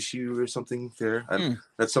there's an issue or something there.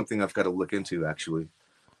 That's something I've got to look into, actually.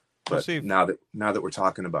 But now that we're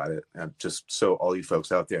talking about it, just so all you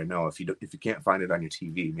folks out there know, if you can't find it on your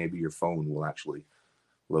TV, maybe your phone will actually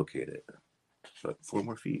locate it. But 4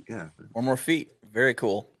 more feet, yeah. 4 more feet, very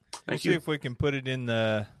cool. Thank you. See if we can put it in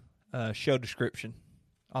the show description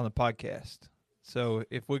on the podcast. So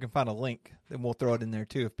if we can find a link, then we'll throw it in there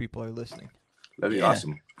too if people are listening. That'd be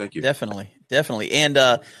awesome. Thank you. Definitely.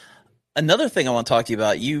 And another thing I want to talk to you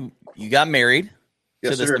about, you got married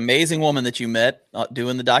to this amazing woman that you met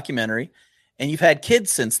doing the documentary, and you've had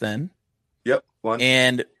kids since then. Yep. 1.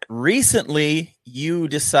 And recently you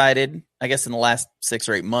decided, I guess in the last 6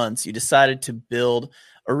 or 8 months, you decided to build,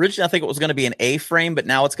 originally I think it was going to be an A-frame, but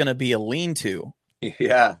now it's going to be a lean-to.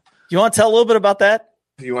 Yeah. You want to tell a little bit about that?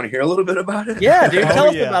 You want to hear a little bit about it? Yeah, dude. Tell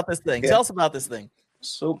us about this thing. Yeah. Tell us about this thing.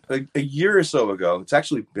 So a year or so ago, it's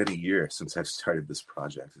actually been a year since I've started this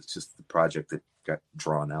project. It's just the project that got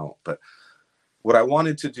drawn out. But what I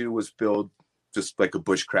wanted to do was build just like a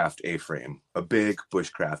Bushcraft A-frame, a big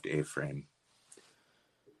Bushcraft A-frame.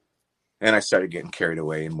 And I started getting carried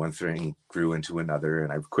away, and one thing grew into another.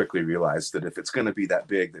 And I quickly realized that if it's going to be that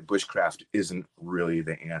big, that Bushcraft isn't really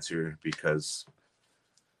the answer, because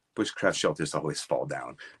Bushcraft shelters always fall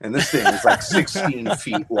down. And this thing is like 16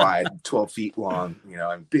 feet wide, 12 feet long,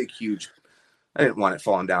 and big, huge. I didn't want it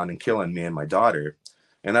falling down and killing me and my daughter.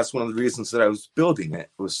 And that's one of the reasons that I was building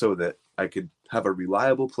it, was so that I could have a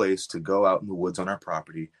reliable place to go out in the woods on our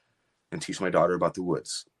property and teach my daughter about the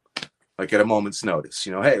woods. Like at a moment's notice,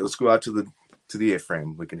 hey, let's go out to the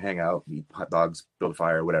A-frame. We can hang out, eat hot dogs, build a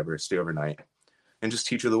fire, whatever, stay overnight, and just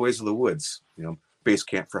teach her the ways of the woods, base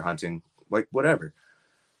camp for hunting, like whatever.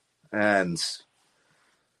 And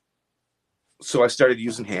so I started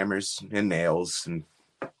using hammers and nails and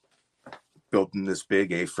building this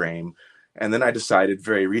big A-frame. And then I decided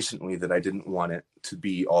very recently that I didn't want it to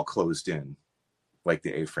be all closed in like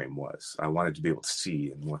the A-frame was. I wanted to be able to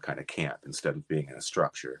see and more kind of camp instead of being in a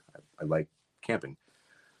structure. I like camping.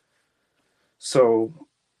 So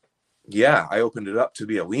yeah, I opened it up to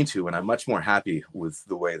be a lean-to, and I'm much more happy with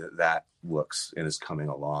the way that looks and is coming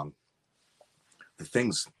along. The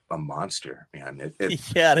thing's a monster, man.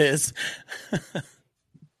 Yeah, it is.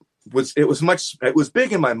 It was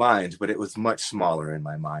big in my mind, but it was much smaller in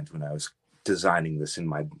my mind when I was designing this in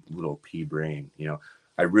my little pea brain.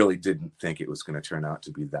 I really didn't think it was going to turn out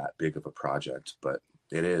to be that big of a project, but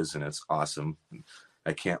it is, and it's awesome.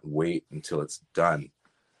 I can't wait until it's done.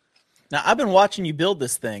 Now, I've been watching you build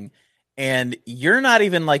this thing, and you're not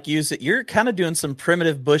even you're kind of doing some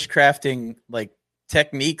primitive bushcrafting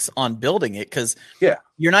techniques on building it, because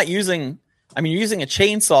you're not using, you're using a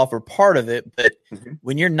chainsaw for part of it, but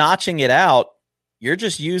when you're notching it out, you're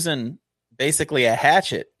just using basically a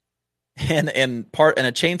hatchet and a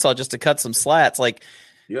chainsaw just to cut some slats.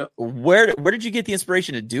 Where did you get the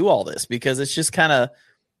inspiration to do all this? Because it's just kind of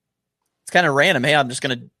random. Hey, I think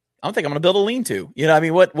I'm gonna build a lean-to.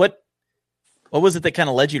 What was it that kind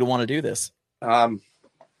of led you to want to do this? I've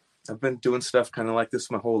been doing stuff kind of like this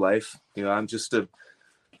my whole life. I'm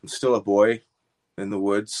still a boy in the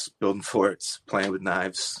woods, building forts, playing with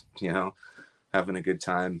knives, having a good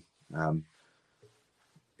time.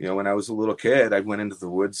 When I was a little kid, I went into the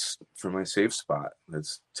woods for my safe spot.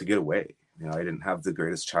 That's to get away. I didn't have the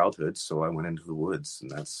greatest childhood, so I went into the woods, and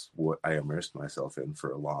that's what I immersed myself in for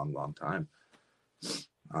a long, long time.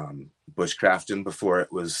 Bushcrafting before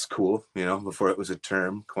it was cool, before it was a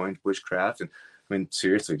term, coined bushcraft. And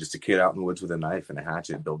seriously, just a kid out in the woods with a knife and a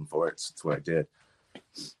hatchet building forts. That's what I did.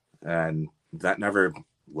 And that never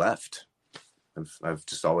left. I've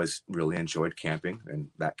just always really enjoyed camping, and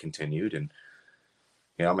that continued. And,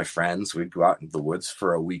 my friends, we'd go out into the woods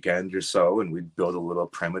for a weekend or so, and we'd build a little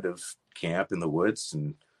primitive camp in the woods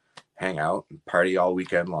and hang out and party all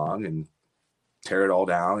weekend long and tear it all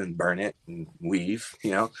down and burn it and leave,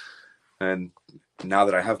 And now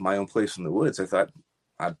that I have my own place in the woods, I thought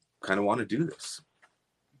I kind of want to do this.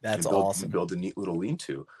 That's awesome. Build a neat little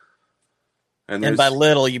lean-to. And by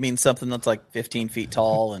little, you mean something that's like 15 feet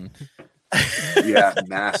tall and yeah,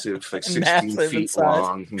 massive, like 16 feet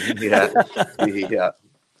long. Yeah.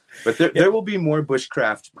 But there will be more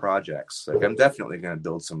bushcraft projects. I'm definitely going to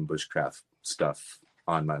build some bushcraft stuff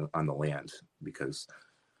on the land, because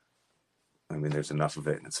there's enough of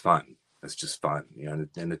it, and it's fun. It's just fun,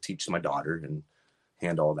 and to teach my daughter and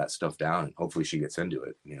hand all that stuff down, and hopefully she gets into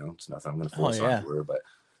it. It's nothing I'm going to force onto her, but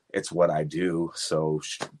it's what I do. So,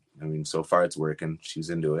 so far it's working. She's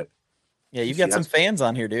into it. Yeah, you've got some fans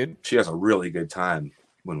on here, dude. She has a really good time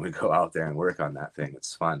when we go out there and work on that thing.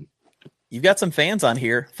 It's fun. You've got some fans on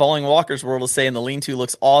here. Following Walker's World is saying the lean-to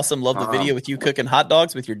looks awesome. Love the video with you cooking hot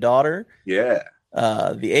dogs with your daughter. Yeah.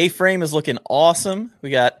 The A-frame is looking awesome. We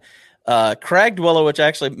got Craig Dwello, which I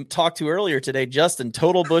actually talked to earlier today. Justin,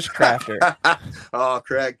 total bushcrafter. Oh,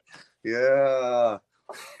 Craig. Yeah.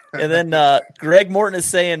 And then Greg Morton is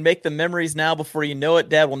saying, make the memories now before you know it.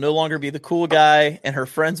 Dad will no longer be the cool guy, and her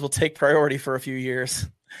friends will take priority for a few years.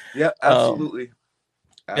 Yeah, absolutely.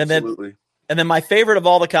 Absolutely. And then my favorite of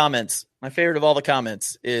all the comments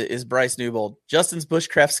is Bryce Newbold. Justin's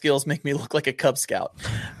bushcraft skills make me look like a Cub Scout.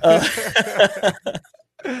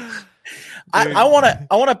 I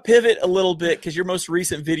want to pivot a little bit because your most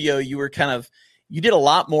recent video, you did a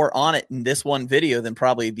lot more on it in this one video than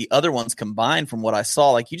probably the other ones combined from what I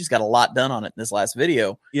saw. Like you just got a lot done on it in this last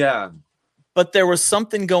video. Yeah. But there was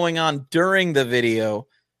something going on during the video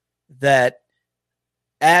that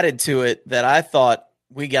added to it that I thought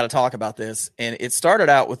we got to talk about this. And it started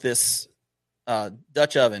out with this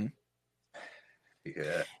Dutch oven.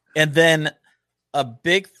 Yeah. And then a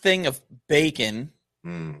big thing of bacon.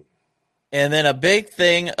 Mm. And then a big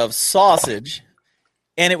thing of sausage.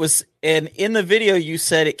 And in the video, you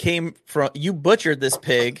said it came from, you butchered this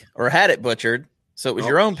pig or had it butchered. So it was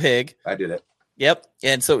your own pig. I did it. Yep.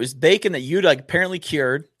 And so it was bacon that you'd apparently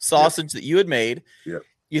cured, sausage that you had made. Yep.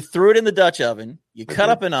 You threw it in the Dutch oven. You cut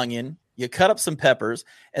up an onion. You cut up some peppers.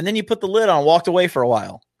 And then you put the lid on and walked away for a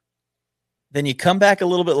while. Then you come back a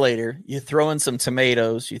little bit later. You throw in some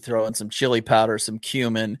tomatoes. You throw in some chili powder, some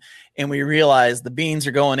cumin. And we realize the beans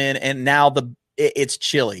are going in. And now it's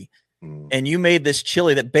chili. And you made this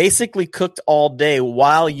chili that basically cooked all day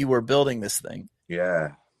while you were building this thing.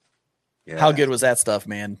 Yeah. How good was that stuff,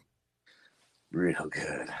 man? Real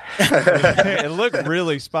good. It looked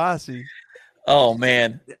really spicy. Oh,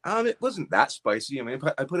 man. It wasn't that spicy. I mean,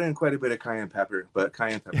 I put in quite a bit of cayenne pepper, but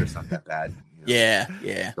cayenne pepper's not that bad. You know?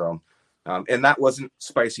 Yeah. So, and that wasn't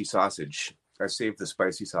spicy sausage. I saved the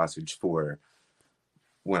spicy sausage for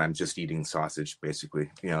when I'm just eating sausage,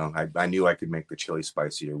 basically. You know, I knew I could make the chili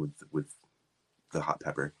spicier with the hot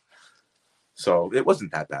pepper. So it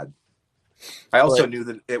wasn't that bad. I also knew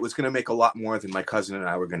that it was going to make a lot more than my cousin and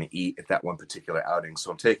I were going to eat at that one particular outing.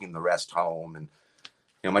 So I'm taking the rest home, and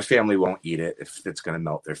my family won't eat it if it's going to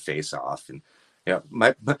melt their face off. And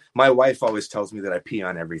my wife always tells me that I pee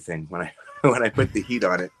on everything when I put the heat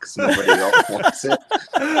on it because nobody else wants it.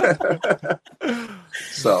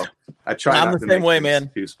 So I try not to make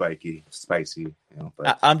it too spicy.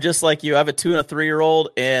 But I'm just like you. I have a 2 and a 3-year-old,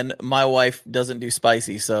 and my wife doesn't do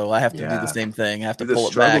spicy, so I have to do the same thing. I have to pull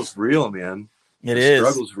it back. The struggle's real, man. The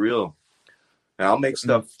struggle's real. And I'll make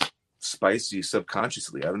stuff spicy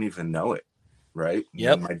subconsciously. I don't even know it. Right?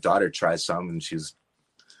 Yep. My daughter tries some, and she's,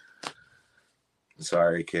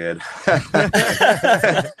 sorry, kid.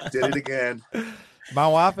 Did it again. My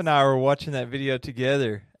wife and I were watching that video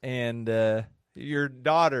together, and your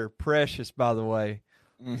daughter, Precious, by the way,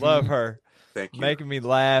 love her. Thank you. Making me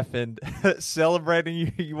laugh and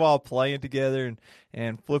celebrating you all playing together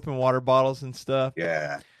and flipping water bottles and stuff.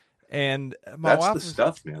 Yeah. And that's the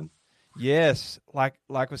stuff, man. Yes, like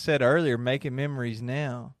I said earlier, making memories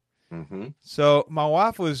now. Mm-hmm. So my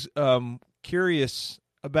wife was curious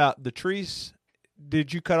about the trees.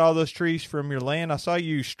 Did you cut all those trees from your land? I saw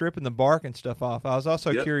you stripping the bark and stuff off. I was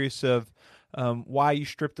also curious of why you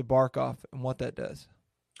stripped the bark off and what that does.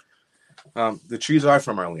 The trees are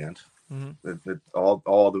from our land. Mm-hmm.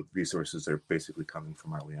 All the resources are basically coming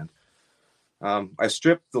from our land. I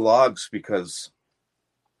stripped the logs because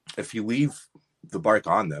if you leave the bark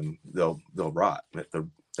on them, they'll rot.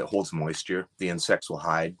 It holds moisture. The insects will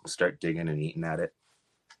hide, start digging and eating at it.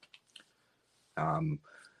 And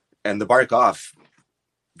the bark off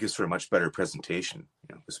gives for a much better presentation,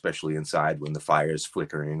 especially inside when the fire is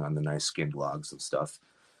flickering on the nice skinned logs and stuff.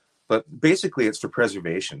 But basically, it's for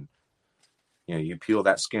preservation. You peel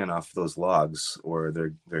that skin off those logs, or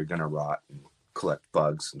they're gonna rot and collect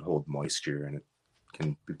bugs and hold moisture, and it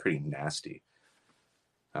can be pretty nasty.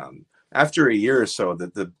 After a year or so,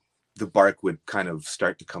 the bark would kind of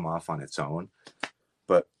start to come off on its own.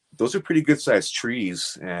 But those are pretty good sized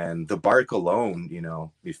trees, and the bark alone,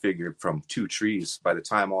 you figure from 2 trees, by the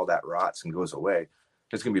time all that rots and goes away,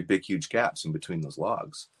 there's going to be big, huge gaps in between those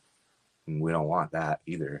logs. And we don't want that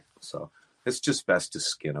either. So it's just best to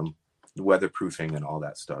skin them. The weatherproofing and all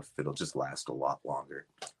that stuff, it'll just last a lot longer.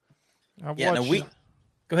 Go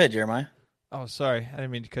ahead, Jeremiah. Oh, sorry. I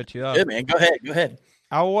didn't mean to cut you off. Good, man. Go ahead.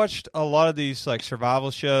 I watched a lot of these like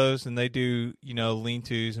survival shows, and they do,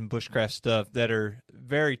 lean-tos and bushcraft stuff that are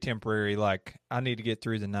very temporary, like I need to get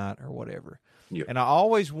through the night or whatever. Yep. And I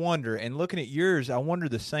always wonder, and looking at yours, I wonder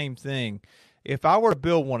the same thing. If I were to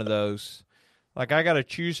build one of those, like I got to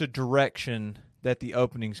choose a direction that the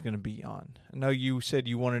opening's going to be on. I know you said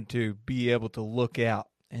you wanted to be able to look out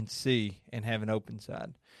and see and have an open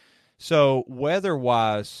side. So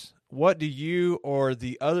weather-wise, what do you or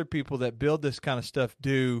the other people that build this kind of stuff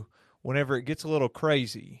do whenever it gets a little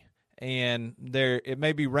crazy and it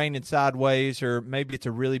may be raining sideways, or maybe it's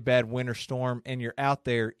a really bad winter storm and you're out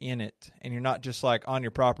there in it and you're not just like on your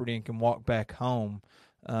property and can walk back home?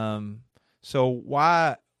 So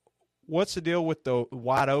what's the deal with the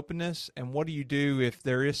wide openness, and what do you do if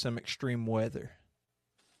there is some extreme weather?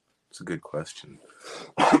 It's a good question.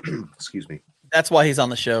 Excuse me. That's why he's on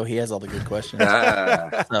the show. He has all the good questions.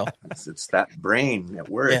 So it's that brain at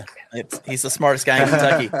work. Yeah, he's the smartest guy in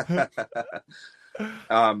Kentucky.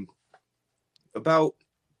 About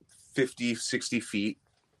 50, 60 feet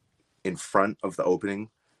in front of the opening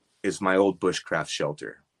is my old bushcraft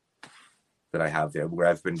shelter that I have there, where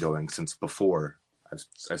I've been going since before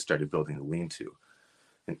I started building the lean-to.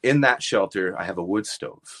 And in that shelter, I have a wood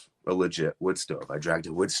stove. A legit wood stove. I dragged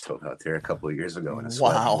a wood stove out there a couple of years ago in a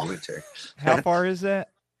sweat in the winter. How far is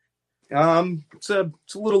that? It's a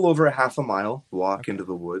little over a half a mile walk into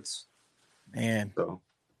the woods. Man, so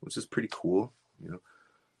which is pretty cool.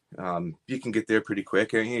 You can get there pretty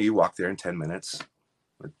quick, and you walk there in 10 minutes.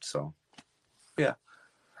 So, yeah.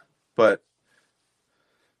 But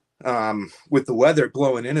with the weather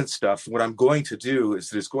blowing in and stuff, what I'm going to do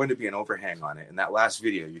is there's going to be an overhang on it. In that last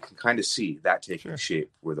video, you can kind of see that taking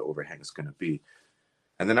shape where the overhang is going to be.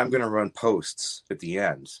 And then I'm going to run posts at the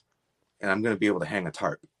end, and I'm going to be able to hang a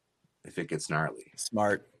tarp if it gets gnarly.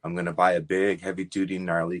 Smart. I'm going to buy a big, heavy-duty,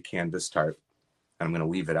 gnarly canvas tarp, and I'm going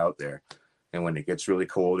to leave it out there. And when it gets really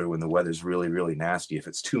cold or when the weather's really, really nasty, if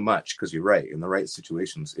it's too much, because you're right, in the right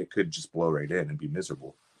situations, it could just blow right in and be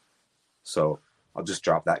miserable. So I'll just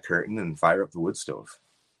drop that curtain and fire up the wood stove.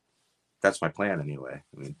 That's my plan anyway.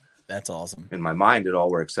 I mean, that's awesome. In my mind, it all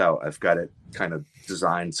works out. I've got it kind of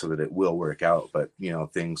designed so that it will work out, but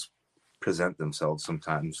things present themselves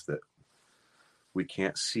sometimes that we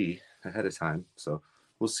can't see ahead of time. So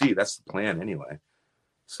we'll see. That's the plan anyway.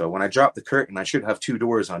 So when I drop the curtain, I should have 2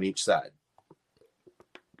 doors on each side.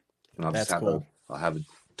 And I'll have a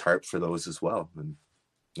tarp for those as well. And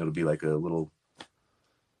it'll be like a little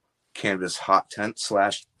canvas hot tent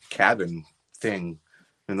 / cabin thing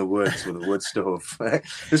in the woods with a wood stove.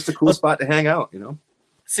 Just a cool spot to hang out,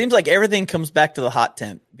 Seems like everything comes back to the hot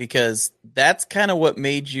tent, because that's kind of what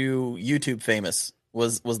made you YouTube famous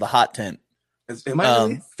was the hot tent. Am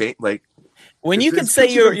I really like when you can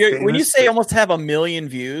say when you say almost have 1 million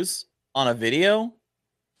views on a video?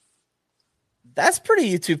 That's pretty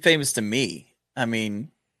YouTube famous to me. I mean,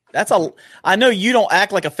 I know you don't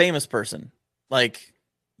act like a famous person. Like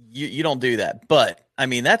you don't do that, but I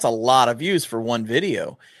mean, that's a lot of views for one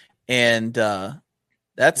video. And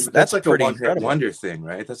that's like a one-hit wonder thing,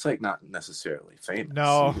 right? That's like not necessarily famous.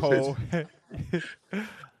 No.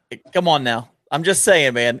 Come on now. I'm just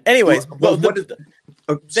saying, man. Anyways,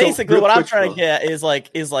 basically what I'm trying to get is like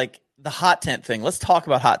the hot tent thing. Let's talk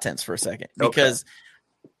about hot tents for a second, because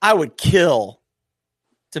I would kill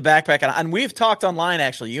to backpack. And we've talked online,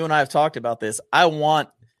 actually. You and I have talked about this. I want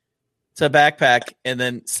to backpack and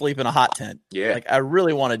then sleep in a hot tent. Yeah. Like, I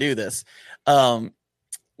really want to do this. How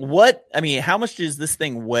much does this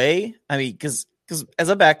thing weigh? I mean, because as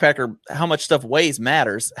a backpacker, how much stuff weighs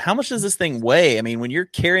matters. How much does this thing weigh? I mean, when you're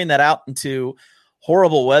carrying that out into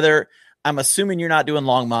horrible weather, I'm assuming you're not doing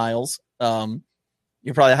long miles.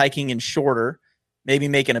 You're probably hiking in shorter, maybe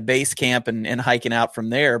making a base camp and hiking out from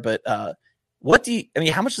there. But how much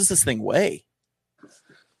does this thing weigh?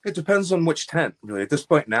 It depends on which tent. Really, at this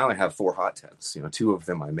point now, I have 4 hot tents. 2 of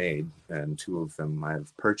them I made, and 2 of them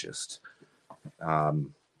I've purchased.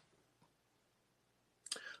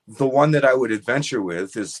 The one that I would adventure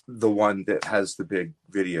with is the one that has the big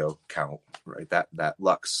video count, right? That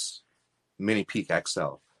Lux Mini Peak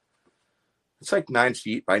XL. It's like 9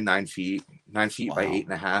 feet by 9 feet, 9 feet by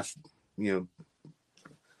 8.5,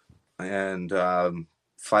 and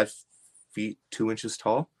 5 feet 2 inches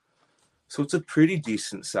tall. So it's a pretty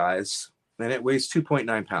decent size, and it weighs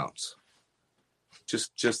 2.9 pounds.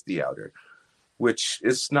 Just the outer, which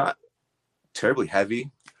is not terribly heavy,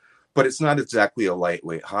 but it's not exactly a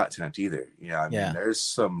lightweight hot tent either. I mean, there's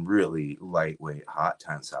some really lightweight hot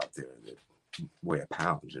tents out there that weigh a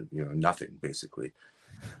pound and nothing basically.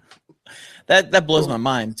 That blows my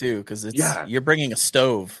mind too, because you're bringing a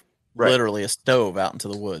stove, literally a stove, out into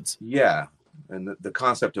the woods. Yeah, And the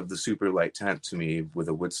concept of the super light tent to me with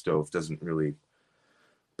a wood stove doesn't really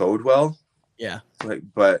bode well. Yeah.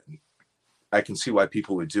 But I can see why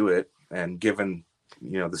people would do it. And given,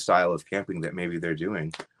 the style of camping that maybe they're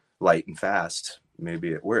doing, light and fast,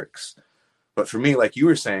 maybe it works. But for me, like you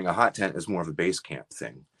were saying, a hot tent is more of a base camp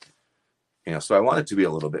thing. So I want it to be a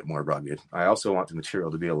little bit more rugged. I also want the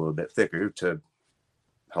material to be a little bit thicker to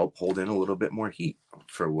help hold in a little bit more heat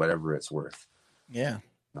for whatever it's worth. Yeah.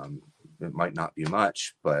 It might not be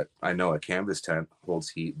much, but I know a canvas tent holds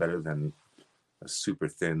heat better than a super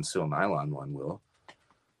thin sil nylon one will.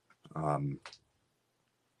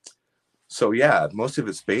 So yeah, most of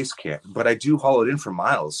it's base camp, but I do haul it in for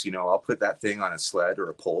miles. I'll put that thing on a sled or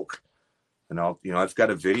a polk, and I've got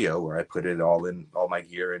a video where I put it all my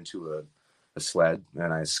gear into a sled,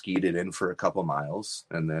 and I skied it in for a couple miles,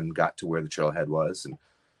 and then got to where the trailhead was and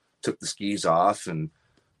took the skis off and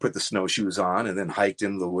put the snowshoes on, and then hiked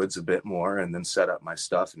into the woods a bit more, and then set up my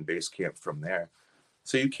stuff and base camp from there.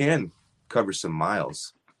 So you can cover some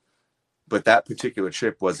miles, but that particular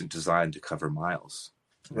trip wasn't designed to cover miles.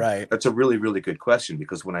 Right. That's a really, really good question,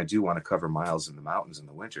 because when I do want to cover miles in the mountains in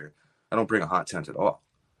the winter, I don't bring a hot tent at all.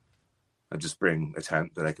 I just bring a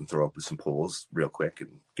tent that I can throw up with some poles real quick and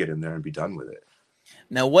get in there and be done with it.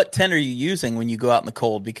 Now, what tent are you using when you go out in the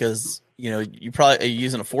cold? Because, you probably are you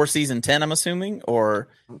using a 4-season tent, I'm assuming, or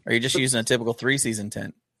are you just using a typical 3-season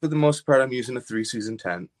tent? For the most part, I'm using a 3-season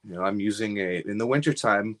tent. I'm using in the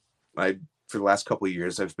wintertime, for the last couple of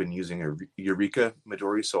years, I've been using a Eureka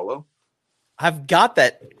Midori Solo. I've got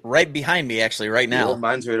that right behind me, actually, right now. Well,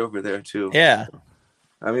 mine's right over there, too. Yeah.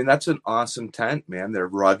 I mean, that's an awesome tent, man. They're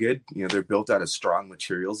rugged. They're built out of strong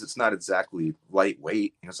materials. It's not exactly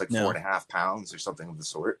lightweight. It's like 4.5 pounds or something of the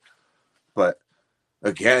sort. But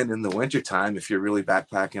again, in the wintertime, if you're really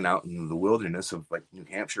backpacking out in the wilderness of like New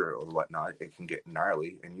Hampshire or whatnot, it can get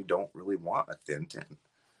gnarly, and you don't really want a thin tent.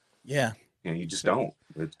 Yeah. You just don't.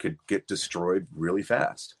 It could get destroyed really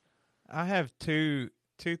fast. I have two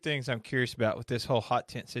things I'm curious about with this whole hot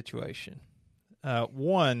tent situation.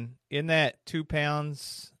 One, in that 2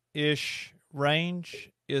 pounds ish range,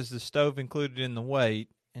 is the stove included in the weight?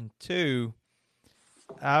 And two,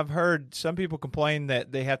 I've heard some people complain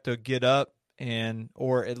that they have to get up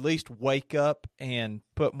or at least wake up and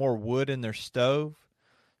put more wood in their stove.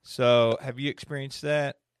 So have you experienced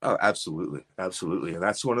that? Oh, absolutely. Absolutely. And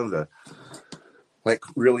that's one of the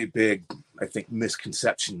really big, I think,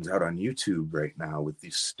 misconceptions out on YouTube right now with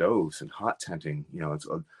these stoves and hot tenting. It's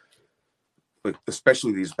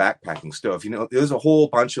especially these backpacking stoves. There's a whole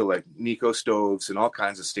bunch of Nico stoves and all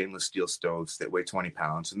kinds of stainless steel stoves that weigh 20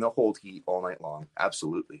 pounds and they'll hold heat all night long.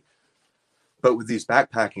 Absolutely. But with these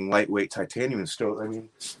backpacking lightweight titanium stoves,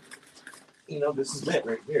 this is it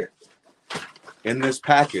right here. In this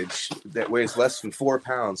package that weighs less than 4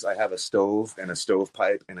 pounds, I have a stove and a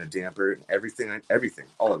stovepipe and a damper and everything,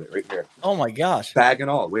 all of it right here. Oh my gosh. Bag and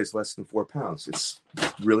all, weighs less than 4 pounds. It's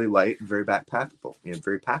really light and very backpackable and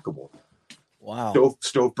very packable. Wow.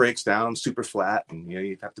 Stove breaks down super flat, and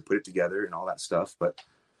you have to put it together and all that stuff. But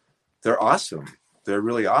they're awesome. They're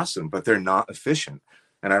really awesome, but they're not efficient.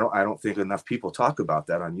 And I don't think enough people talk about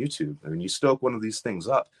that on YouTube. I mean, you stoke one of these things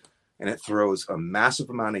up, and it throws a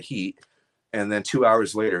massive amount of heat, and then 2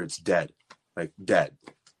 hours later, it's dead, dead.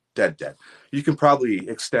 You can probably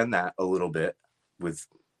extend that a little bit with,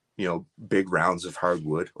 big rounds of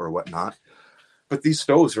hardwood or whatnot. But these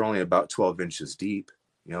stoves are only about 12 inches deep.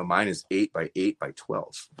 Mine is 8 by 8 by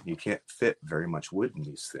 12. You can't fit very much wood in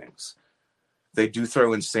these things. They do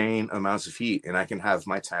throw insane amounts of heat, and I can have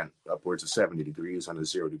my tent upwards of 70 degrees on a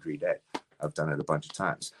 0-degree day. I've done it a bunch of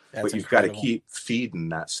times. But you've got to keep feeding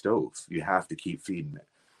that stove. You have to keep feeding it.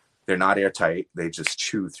 They're not airtight. They just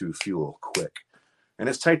chew through fuel quick. And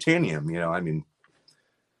it's titanium,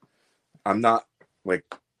 I'm not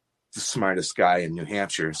the smartest guy in New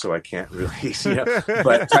Hampshire, so I can't really,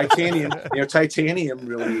 but titanium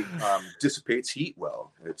really dissipates heat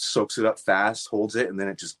well. It soaks it up fast, holds it, and then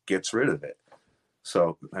it just gets rid of it.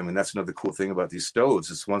 So, that's another cool thing about these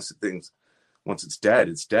stoves is once it's dead,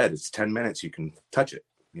 it's dead. It's 10 minutes. You can touch it.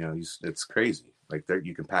 It's crazy.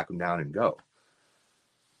 You can pack them down and go.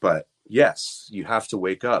 But yes, you have to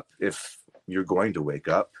wake up. If you're going to wake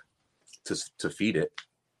up to feed it,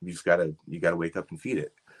 you got to wake up and feed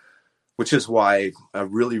it. Which is why a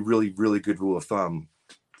really, really, really good rule of thumb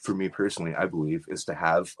for me personally, I believe, is to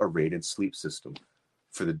have a rated sleep system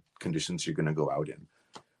for the conditions you're going to go out in.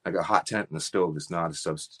 A hot tent and a stove is not a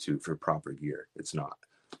substitute for proper gear. It's not.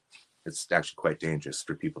 It's actually quite dangerous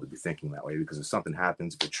for people to be thinking that way, because if something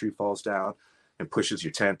happens, if a tree falls down and pushes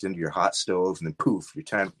your tent into your hot stove, and then poof, your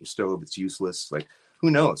tent, your stove, it's useless.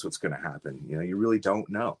 Who knows what's going to happen? You really don't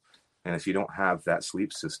know. And if you don't have that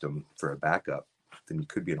sleep system for a backup, then you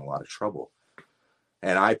could be in a lot of trouble.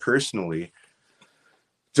 And I personally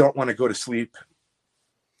don't want to go to sleep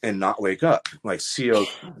and not wake up. Like CO,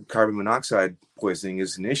 carbon monoxide poisoning,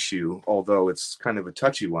 is an issue, although it's kind of a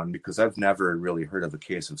touchy one because I've never really heard of a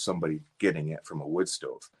case of somebody getting it from a wood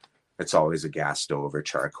stove. It's always a gas stove or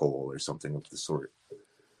charcoal or something of the sort.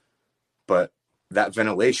 But that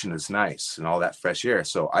ventilation is nice and all that fresh air.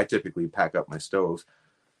 So I typically pack up my stove,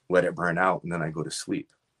 let it burn out, and then I go to sleep.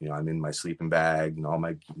 You know, I'm in my sleeping bag and all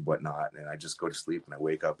my whatnot, and I just go to sleep and I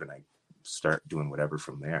wake up and I start doing whatever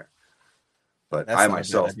from there. But I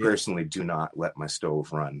myself personally do not let my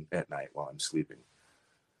stove run at night while I'm sleeping.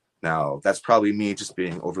 Now, that's probably me just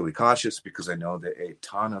being overly cautious because I know that a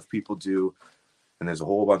ton of people do. And there's a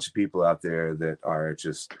whole bunch of people out there that are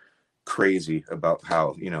just crazy about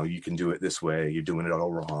how, you know, you can do it this way. You're doing it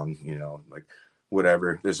all wrong, you know, like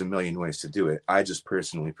whatever. There's a million ways to do it. I just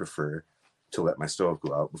personally prefer to let my stove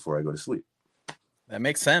go out before I go to sleep. That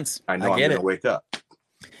makes sense. I know I'm going to wake up.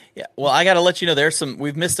 Yeah, well, I got to let you know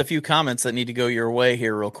we've missed a few comments that need to go your way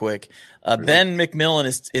here real quick. Ben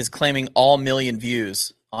McMillan is claiming all million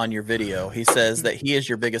views on your video. He says that he is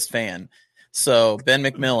your biggest fan. So Ben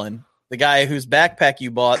McMillan, the guy whose backpack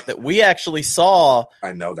you bought that we actually saw,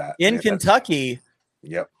 I know that in Kentucky.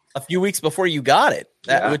 Yep. A few weeks before you got it,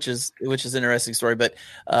 which is an interesting story. But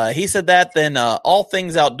he said that. Then All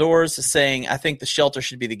Things Outdoors is saying, I think the shelter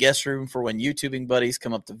should be the guest room for when YouTubing buddies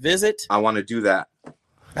come up to visit. I want to do that.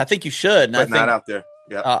 I think you should. But not out there.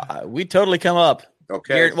 Yeah. We'd totally come up.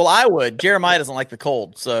 Okay. Well, I would. Jeremiah doesn't like the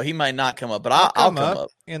cold, so he might not come up, but I'll come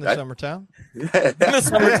up. In the summertime. In the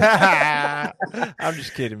summertime. I'm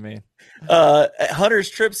just kidding, man. Hunter's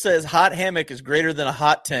Trip says hot hammock is greater than a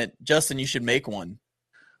hot tent. Justin, you should make one.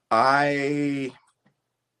 I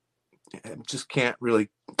just can't really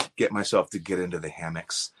get myself to get into the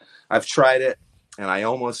hammocks. I've tried it, and I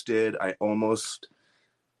almost did. I almost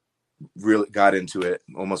really got into it,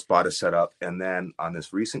 almost bought a setup. And then on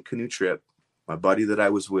this recent canoe trip, my buddy that I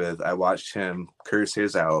was with, I watched him curse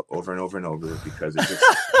his out over and over and over because it just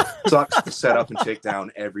sucks to set up and take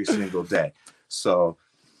down every single day. So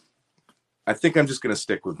I think I'm just going to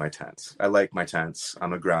stick with my tents. I like my tents.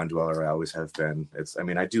 I'm a ground dweller. I always have been. I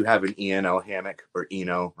mean, I do have an ENL hammock or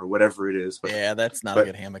Eno or whatever it is. But, yeah, that's not a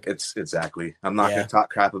good hammock. It's exactly. I'm not going to talk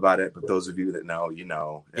crap about it, but those of you that know, you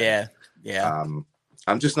know. And, yeah.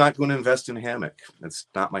 I'm just not going to invest in a hammock. It's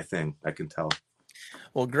not my thing. I can tell.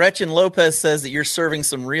 Well, Gretchen Lopez says that you're serving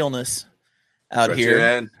some realness out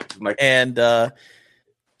here. And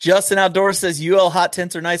Justin Outdoors says UL hot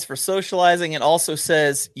tents are nice for socializing, and also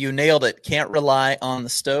says you nailed it. Can't rely on the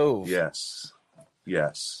stove. Yes.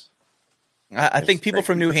 I think people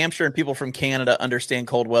from New Hampshire and people from Canada understand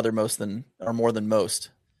cold weather more than most.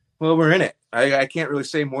 Well, we're in it. I can't really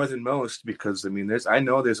say more than most because, I mean, I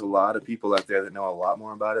know there's a lot of people out there that know a lot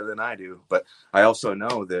more about it than I do, but I also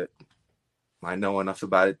know that I know enough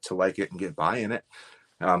about it to like it and get by in it.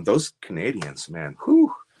 Those Canadians, man,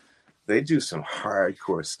 they do some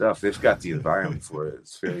hardcore stuff. They've got the environment for it.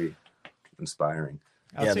 It's very inspiring.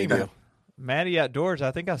 Yeah, they do. Matty Outdoors,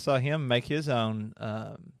 I think I saw him make his own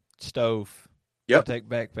stove. To take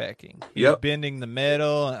backpacking. He's bending the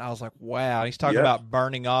metal, and I was like, wow. He's talking about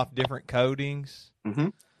burning off different coatings. Mm-hmm.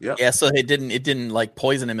 Yeah, so it didn't like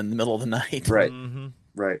poison him in the middle of the night. Right. Mm-hmm.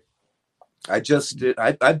 Right. I just did.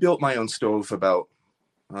 I built my own stove about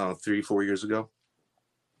 3-4 years ago.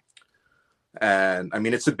 And I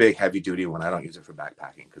mean, it's a big heavy duty one. I don't use it for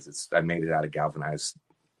backpacking because I made it out of galvanized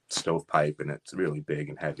stovepipe and it's really big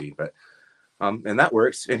and heavy, but and that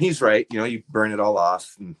works. And he's right. You know, you burn it all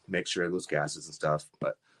off and make sure those gases and stuff.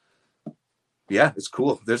 But yeah, it's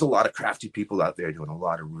cool. There's a lot of crafty people out there doing a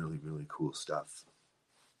lot of really, really cool stuff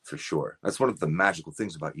for sure. That's one of the magical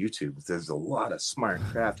things about YouTube. There's a lot of smart,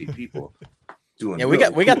 crafty people doing. Yeah, we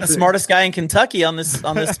got the smartest guy in Kentucky on this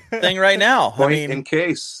thing right now. Point in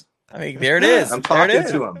case. I mean, there it is. I'm talking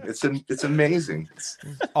to him. It's amazing.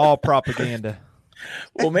 All propaganda.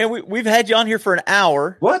 Well, man, we've had you on here for an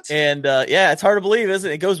hour. What? And it's hard to believe, isn't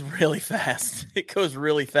it? It goes really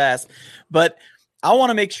fast. But I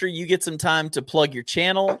want to make sure you get some time to plug your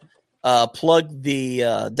channel, plug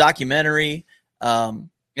the documentary,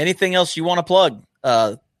 anything else you want to plug.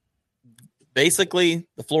 Basically,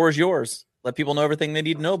 the floor is yours. Let people know everything they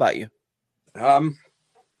need to know about you.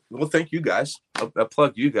 Well, thank you guys. I'll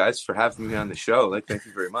plug you guys for having me on the show. Thank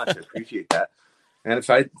you very much. I appreciate that. And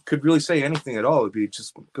if I could really say anything at all, it would be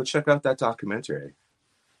just go check out that documentary.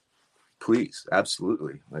 Please,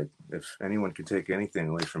 absolutely. If anyone can take anything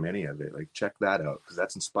away from any of it, check that out because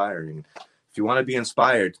that's inspiring. If you want to be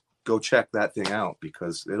inspired, go check that thing out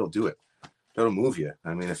because it'll do it. move you.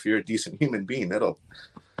 I mean, if you're a decent human being, that'll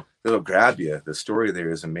grab you. The story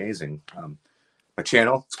there is amazing. My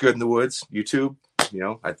channel, It's Good in the Woods, YouTube.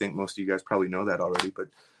 I think most of you guys probably know that already, but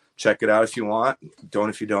check it out if you want. Don't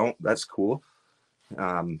if you don't. That's cool.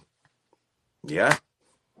 Yeah.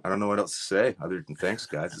 I don't know what else to say other than thanks,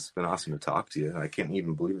 guys. It's been awesome to talk to you. I can't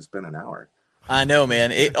even believe it's been an hour. I know,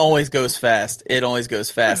 man. It always goes fast.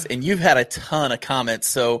 And you've had a ton of comments.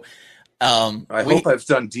 So I hope I've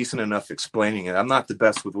done decent enough explaining it. I'm not the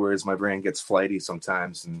best with words. My brain gets flighty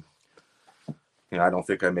sometimes, and I don't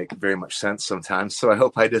think I make very much sense sometimes. So I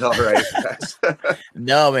hope I did all right, guys.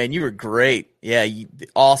 No, man, you were great. Yeah,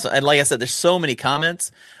 awesome. And like I said, there's so many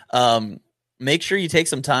comments. Make sure you take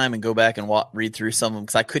some time and go back and read through some of them,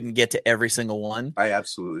 because I couldn't get to every single one. I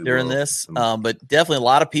absolutely during this. But definitely a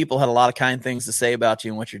lot of people had a lot of kind things to say about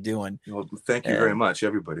you and what you're doing. Well, thank you very much,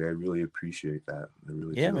 everybody. I really appreciate that. I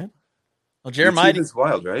really do. Man. Well, Jeremiah is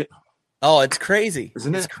wild, right? Oh, it's crazy.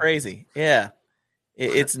 Isn't it? It's crazy. Yeah.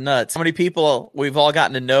 It's nuts. How many people we've all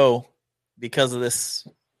gotten to know because of this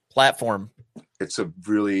platform? It's a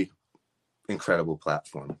really incredible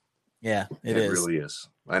platform. Yeah, it really is.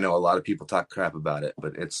 I know a lot of people talk crap about it,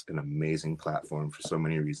 but it's an amazing platform for so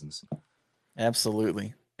many reasons.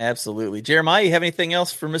 Absolutely. Jeremiah, you have anything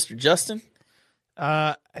else for Mr. Justin?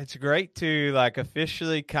 It's great to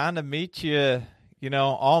officially kind of meet you,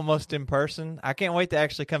 almost in person. I can't wait to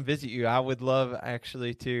actually come visit you. I would love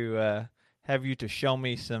actually to have you to show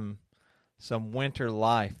me some winter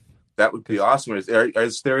life. That would be awesome. Is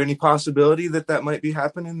there any possibility that might be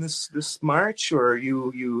happening this March, or are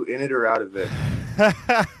you in it or out of it?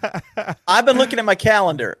 I've been looking at my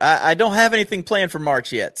calendar. I don't have anything planned for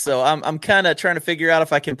March yet, so I'm kind of trying to figure out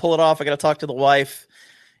if I can pull it off. I got to talk to the wife.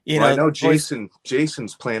 I know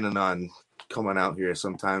Jason's planning on coming out here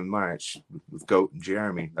sometime in March with Goat and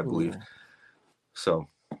Jeremy, I believe. So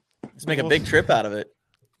let's make a big trip out of it.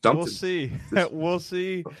 We'll see. We'll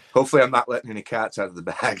see. Hopefully, I'm not letting any cats out of the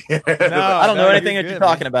bag. No, I don't know anything that you're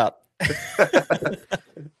talking about. But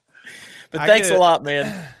thanks a lot,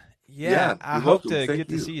 man. Yeah, I hope to get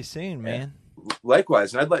to see you soon, man.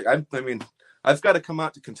 Likewise, and I've got to come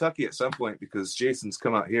out to Kentucky at some point because Jason's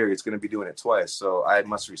come out here. He's going to be doing it twice, so I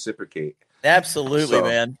must reciprocate. Absolutely,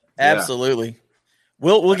 man. Absolutely. Yeah.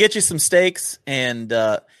 We'll get you some steaks, and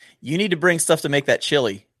you need to bring stuff to make that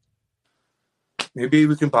chili. Maybe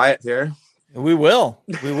we can buy it there. We will.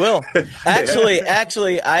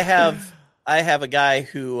 Actually, I have a guy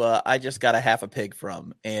who I just got a half a pig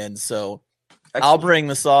from, and so excellent. I'll bring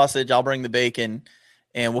the sausage, I'll bring the bacon,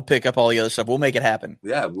 and we'll pick up all the other stuff. We'll make it happen.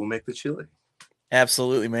 Yeah, we'll make the chili.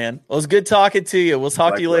 Absolutely, man. Well, it was good talking to you. We'll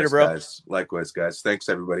talk to you later, bro. Likewise, guys. Thanks,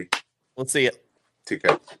 everybody. We'll see you. Take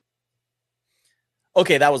care.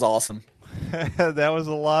 Okay, that was awesome. That was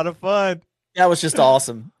a lot of fun. That was just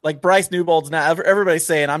awesome. Like Bryce Newbold's now, everybody's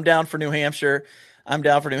saying, I'm down for New Hampshire.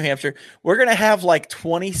 We're going to have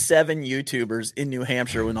 27 YouTubers in New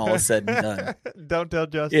Hampshire when all is said and done. Don't tell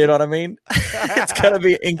Justin. You know what I mean? It's going to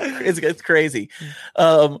be, it's crazy.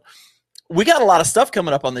 We got a lot of stuff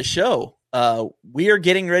coming up on this show. We are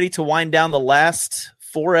getting ready to wind down the last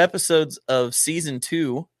 4 episodes of season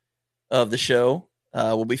 2 of the show.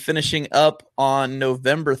 We'll be finishing up on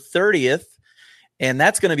November 30th. And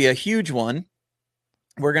that's going to be a huge one.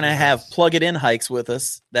 We're going to have Plug It In Hikes with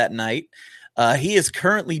us that night. He is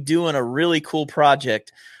currently doing a really cool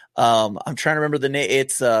project. I'm trying to remember the name.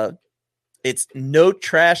 It's No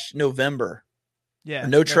Trash November. Yeah.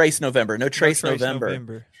 No Trace November. No Trace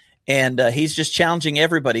November. And he's just challenging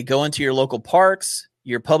everybody. Go into your local parks,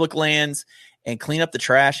 your public lands, and clean up the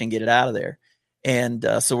trash and get it out of there. And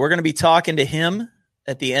so we're going to be talking to him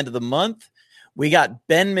at the end of the month. We got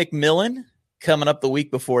Ben McMillan coming up the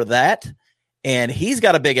week before that, and he's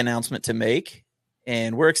got a big announcement to make,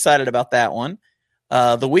 and we're excited about that one.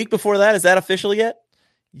 The week before that, is that official yet?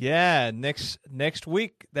 Yeah, next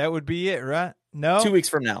week, that would be it, right? No, 2 weeks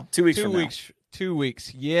from now. 2 weeks from now. 2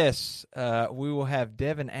 weeks, yes. We will have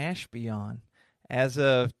Devin Ashby on as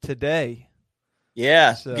of today.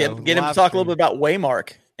 Yeah, so get him to talk a little bit about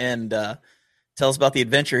Waymark and tell us about the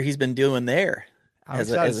adventure he's been doing there. I'm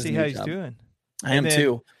excited to see how he's doing. I am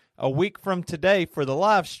too. A week from today for the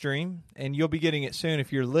live stream, and you'll be getting it soon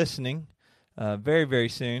if you're listening, very, very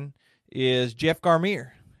soon, is Jeff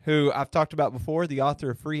Garmier, who I've talked about before, the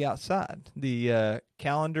author of Free Outside, the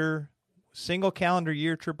single calendar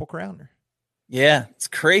year Triple Crowner. Yeah, it's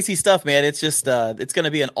crazy stuff, man. It's just it's going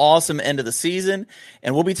to be an awesome end of the season,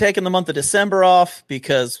 and we'll be taking the month of December off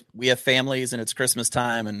because we have families and it's Christmas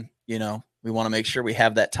time, and we want to make sure we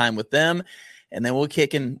have that time with them, and then we'll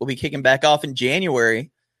be kicking back off in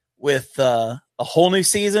January with a whole new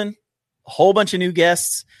season, a whole bunch of new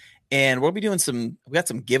guests, and we'll be doing we got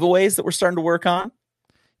some giveaways that we're starting to work on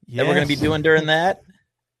that we're going to be doing during that.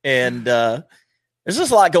 And there's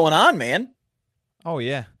just a lot going on, man. Oh,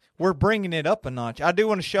 yeah. We're bringing it up a notch. I do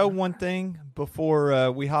want to show one thing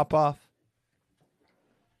before we hop off.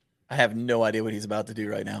 I have no idea what he's about to do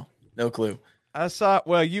right now. No clue.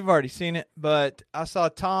 Well, you've already seen it, but I saw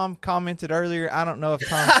Tom commented earlier. I don't know if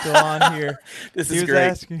Tom's still on here. This is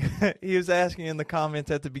great. He was asking in the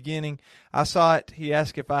comments at the beginning. I saw it. He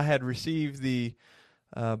asked if I had received the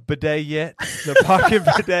bidet yet, the pocket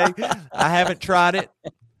bidet. I haven't tried it.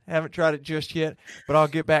 Haven't tried it just yet, but I'll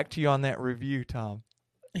get back to you on that review, Tom.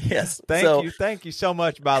 Yes. Thank you so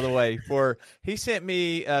much, by the way, he sent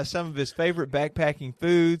me some of his favorite backpacking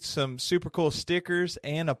foods, some super cool stickers,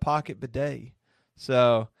 and a pocket bidet.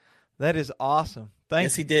 So that is awesome.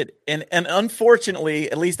 Yes, he did. And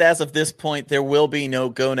unfortunately, at least as of this point, there will be no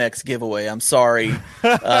Go Next giveaway. I'm sorry. We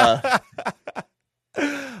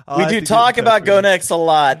do talk about Go Next a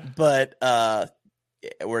lot, but I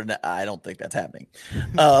don't think that's happening.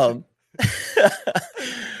 But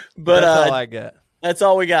that's all I got. That's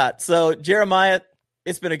all we got. So, Jeremiah,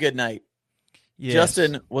 it's been a good night. Yes.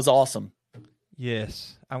 Justin was awesome.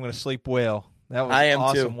 Yes. I'm going to sleep well. That was an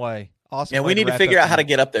awesome way. Awesome. And we need to figure out how to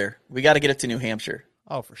get up there. We got to get up to New Hampshire.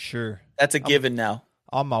 Oh, for sure. That's a given now.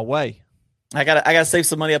 On my way. I gotta save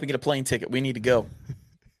some money up and get a plane ticket. We need to go.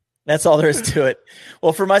 That's all there is to it.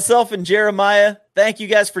 Well, for myself and Jeremiah, thank you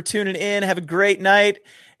guys for tuning in. Have a great night,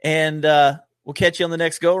 and we'll catch you on the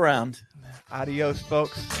next go-round. Adios,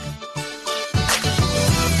 folks.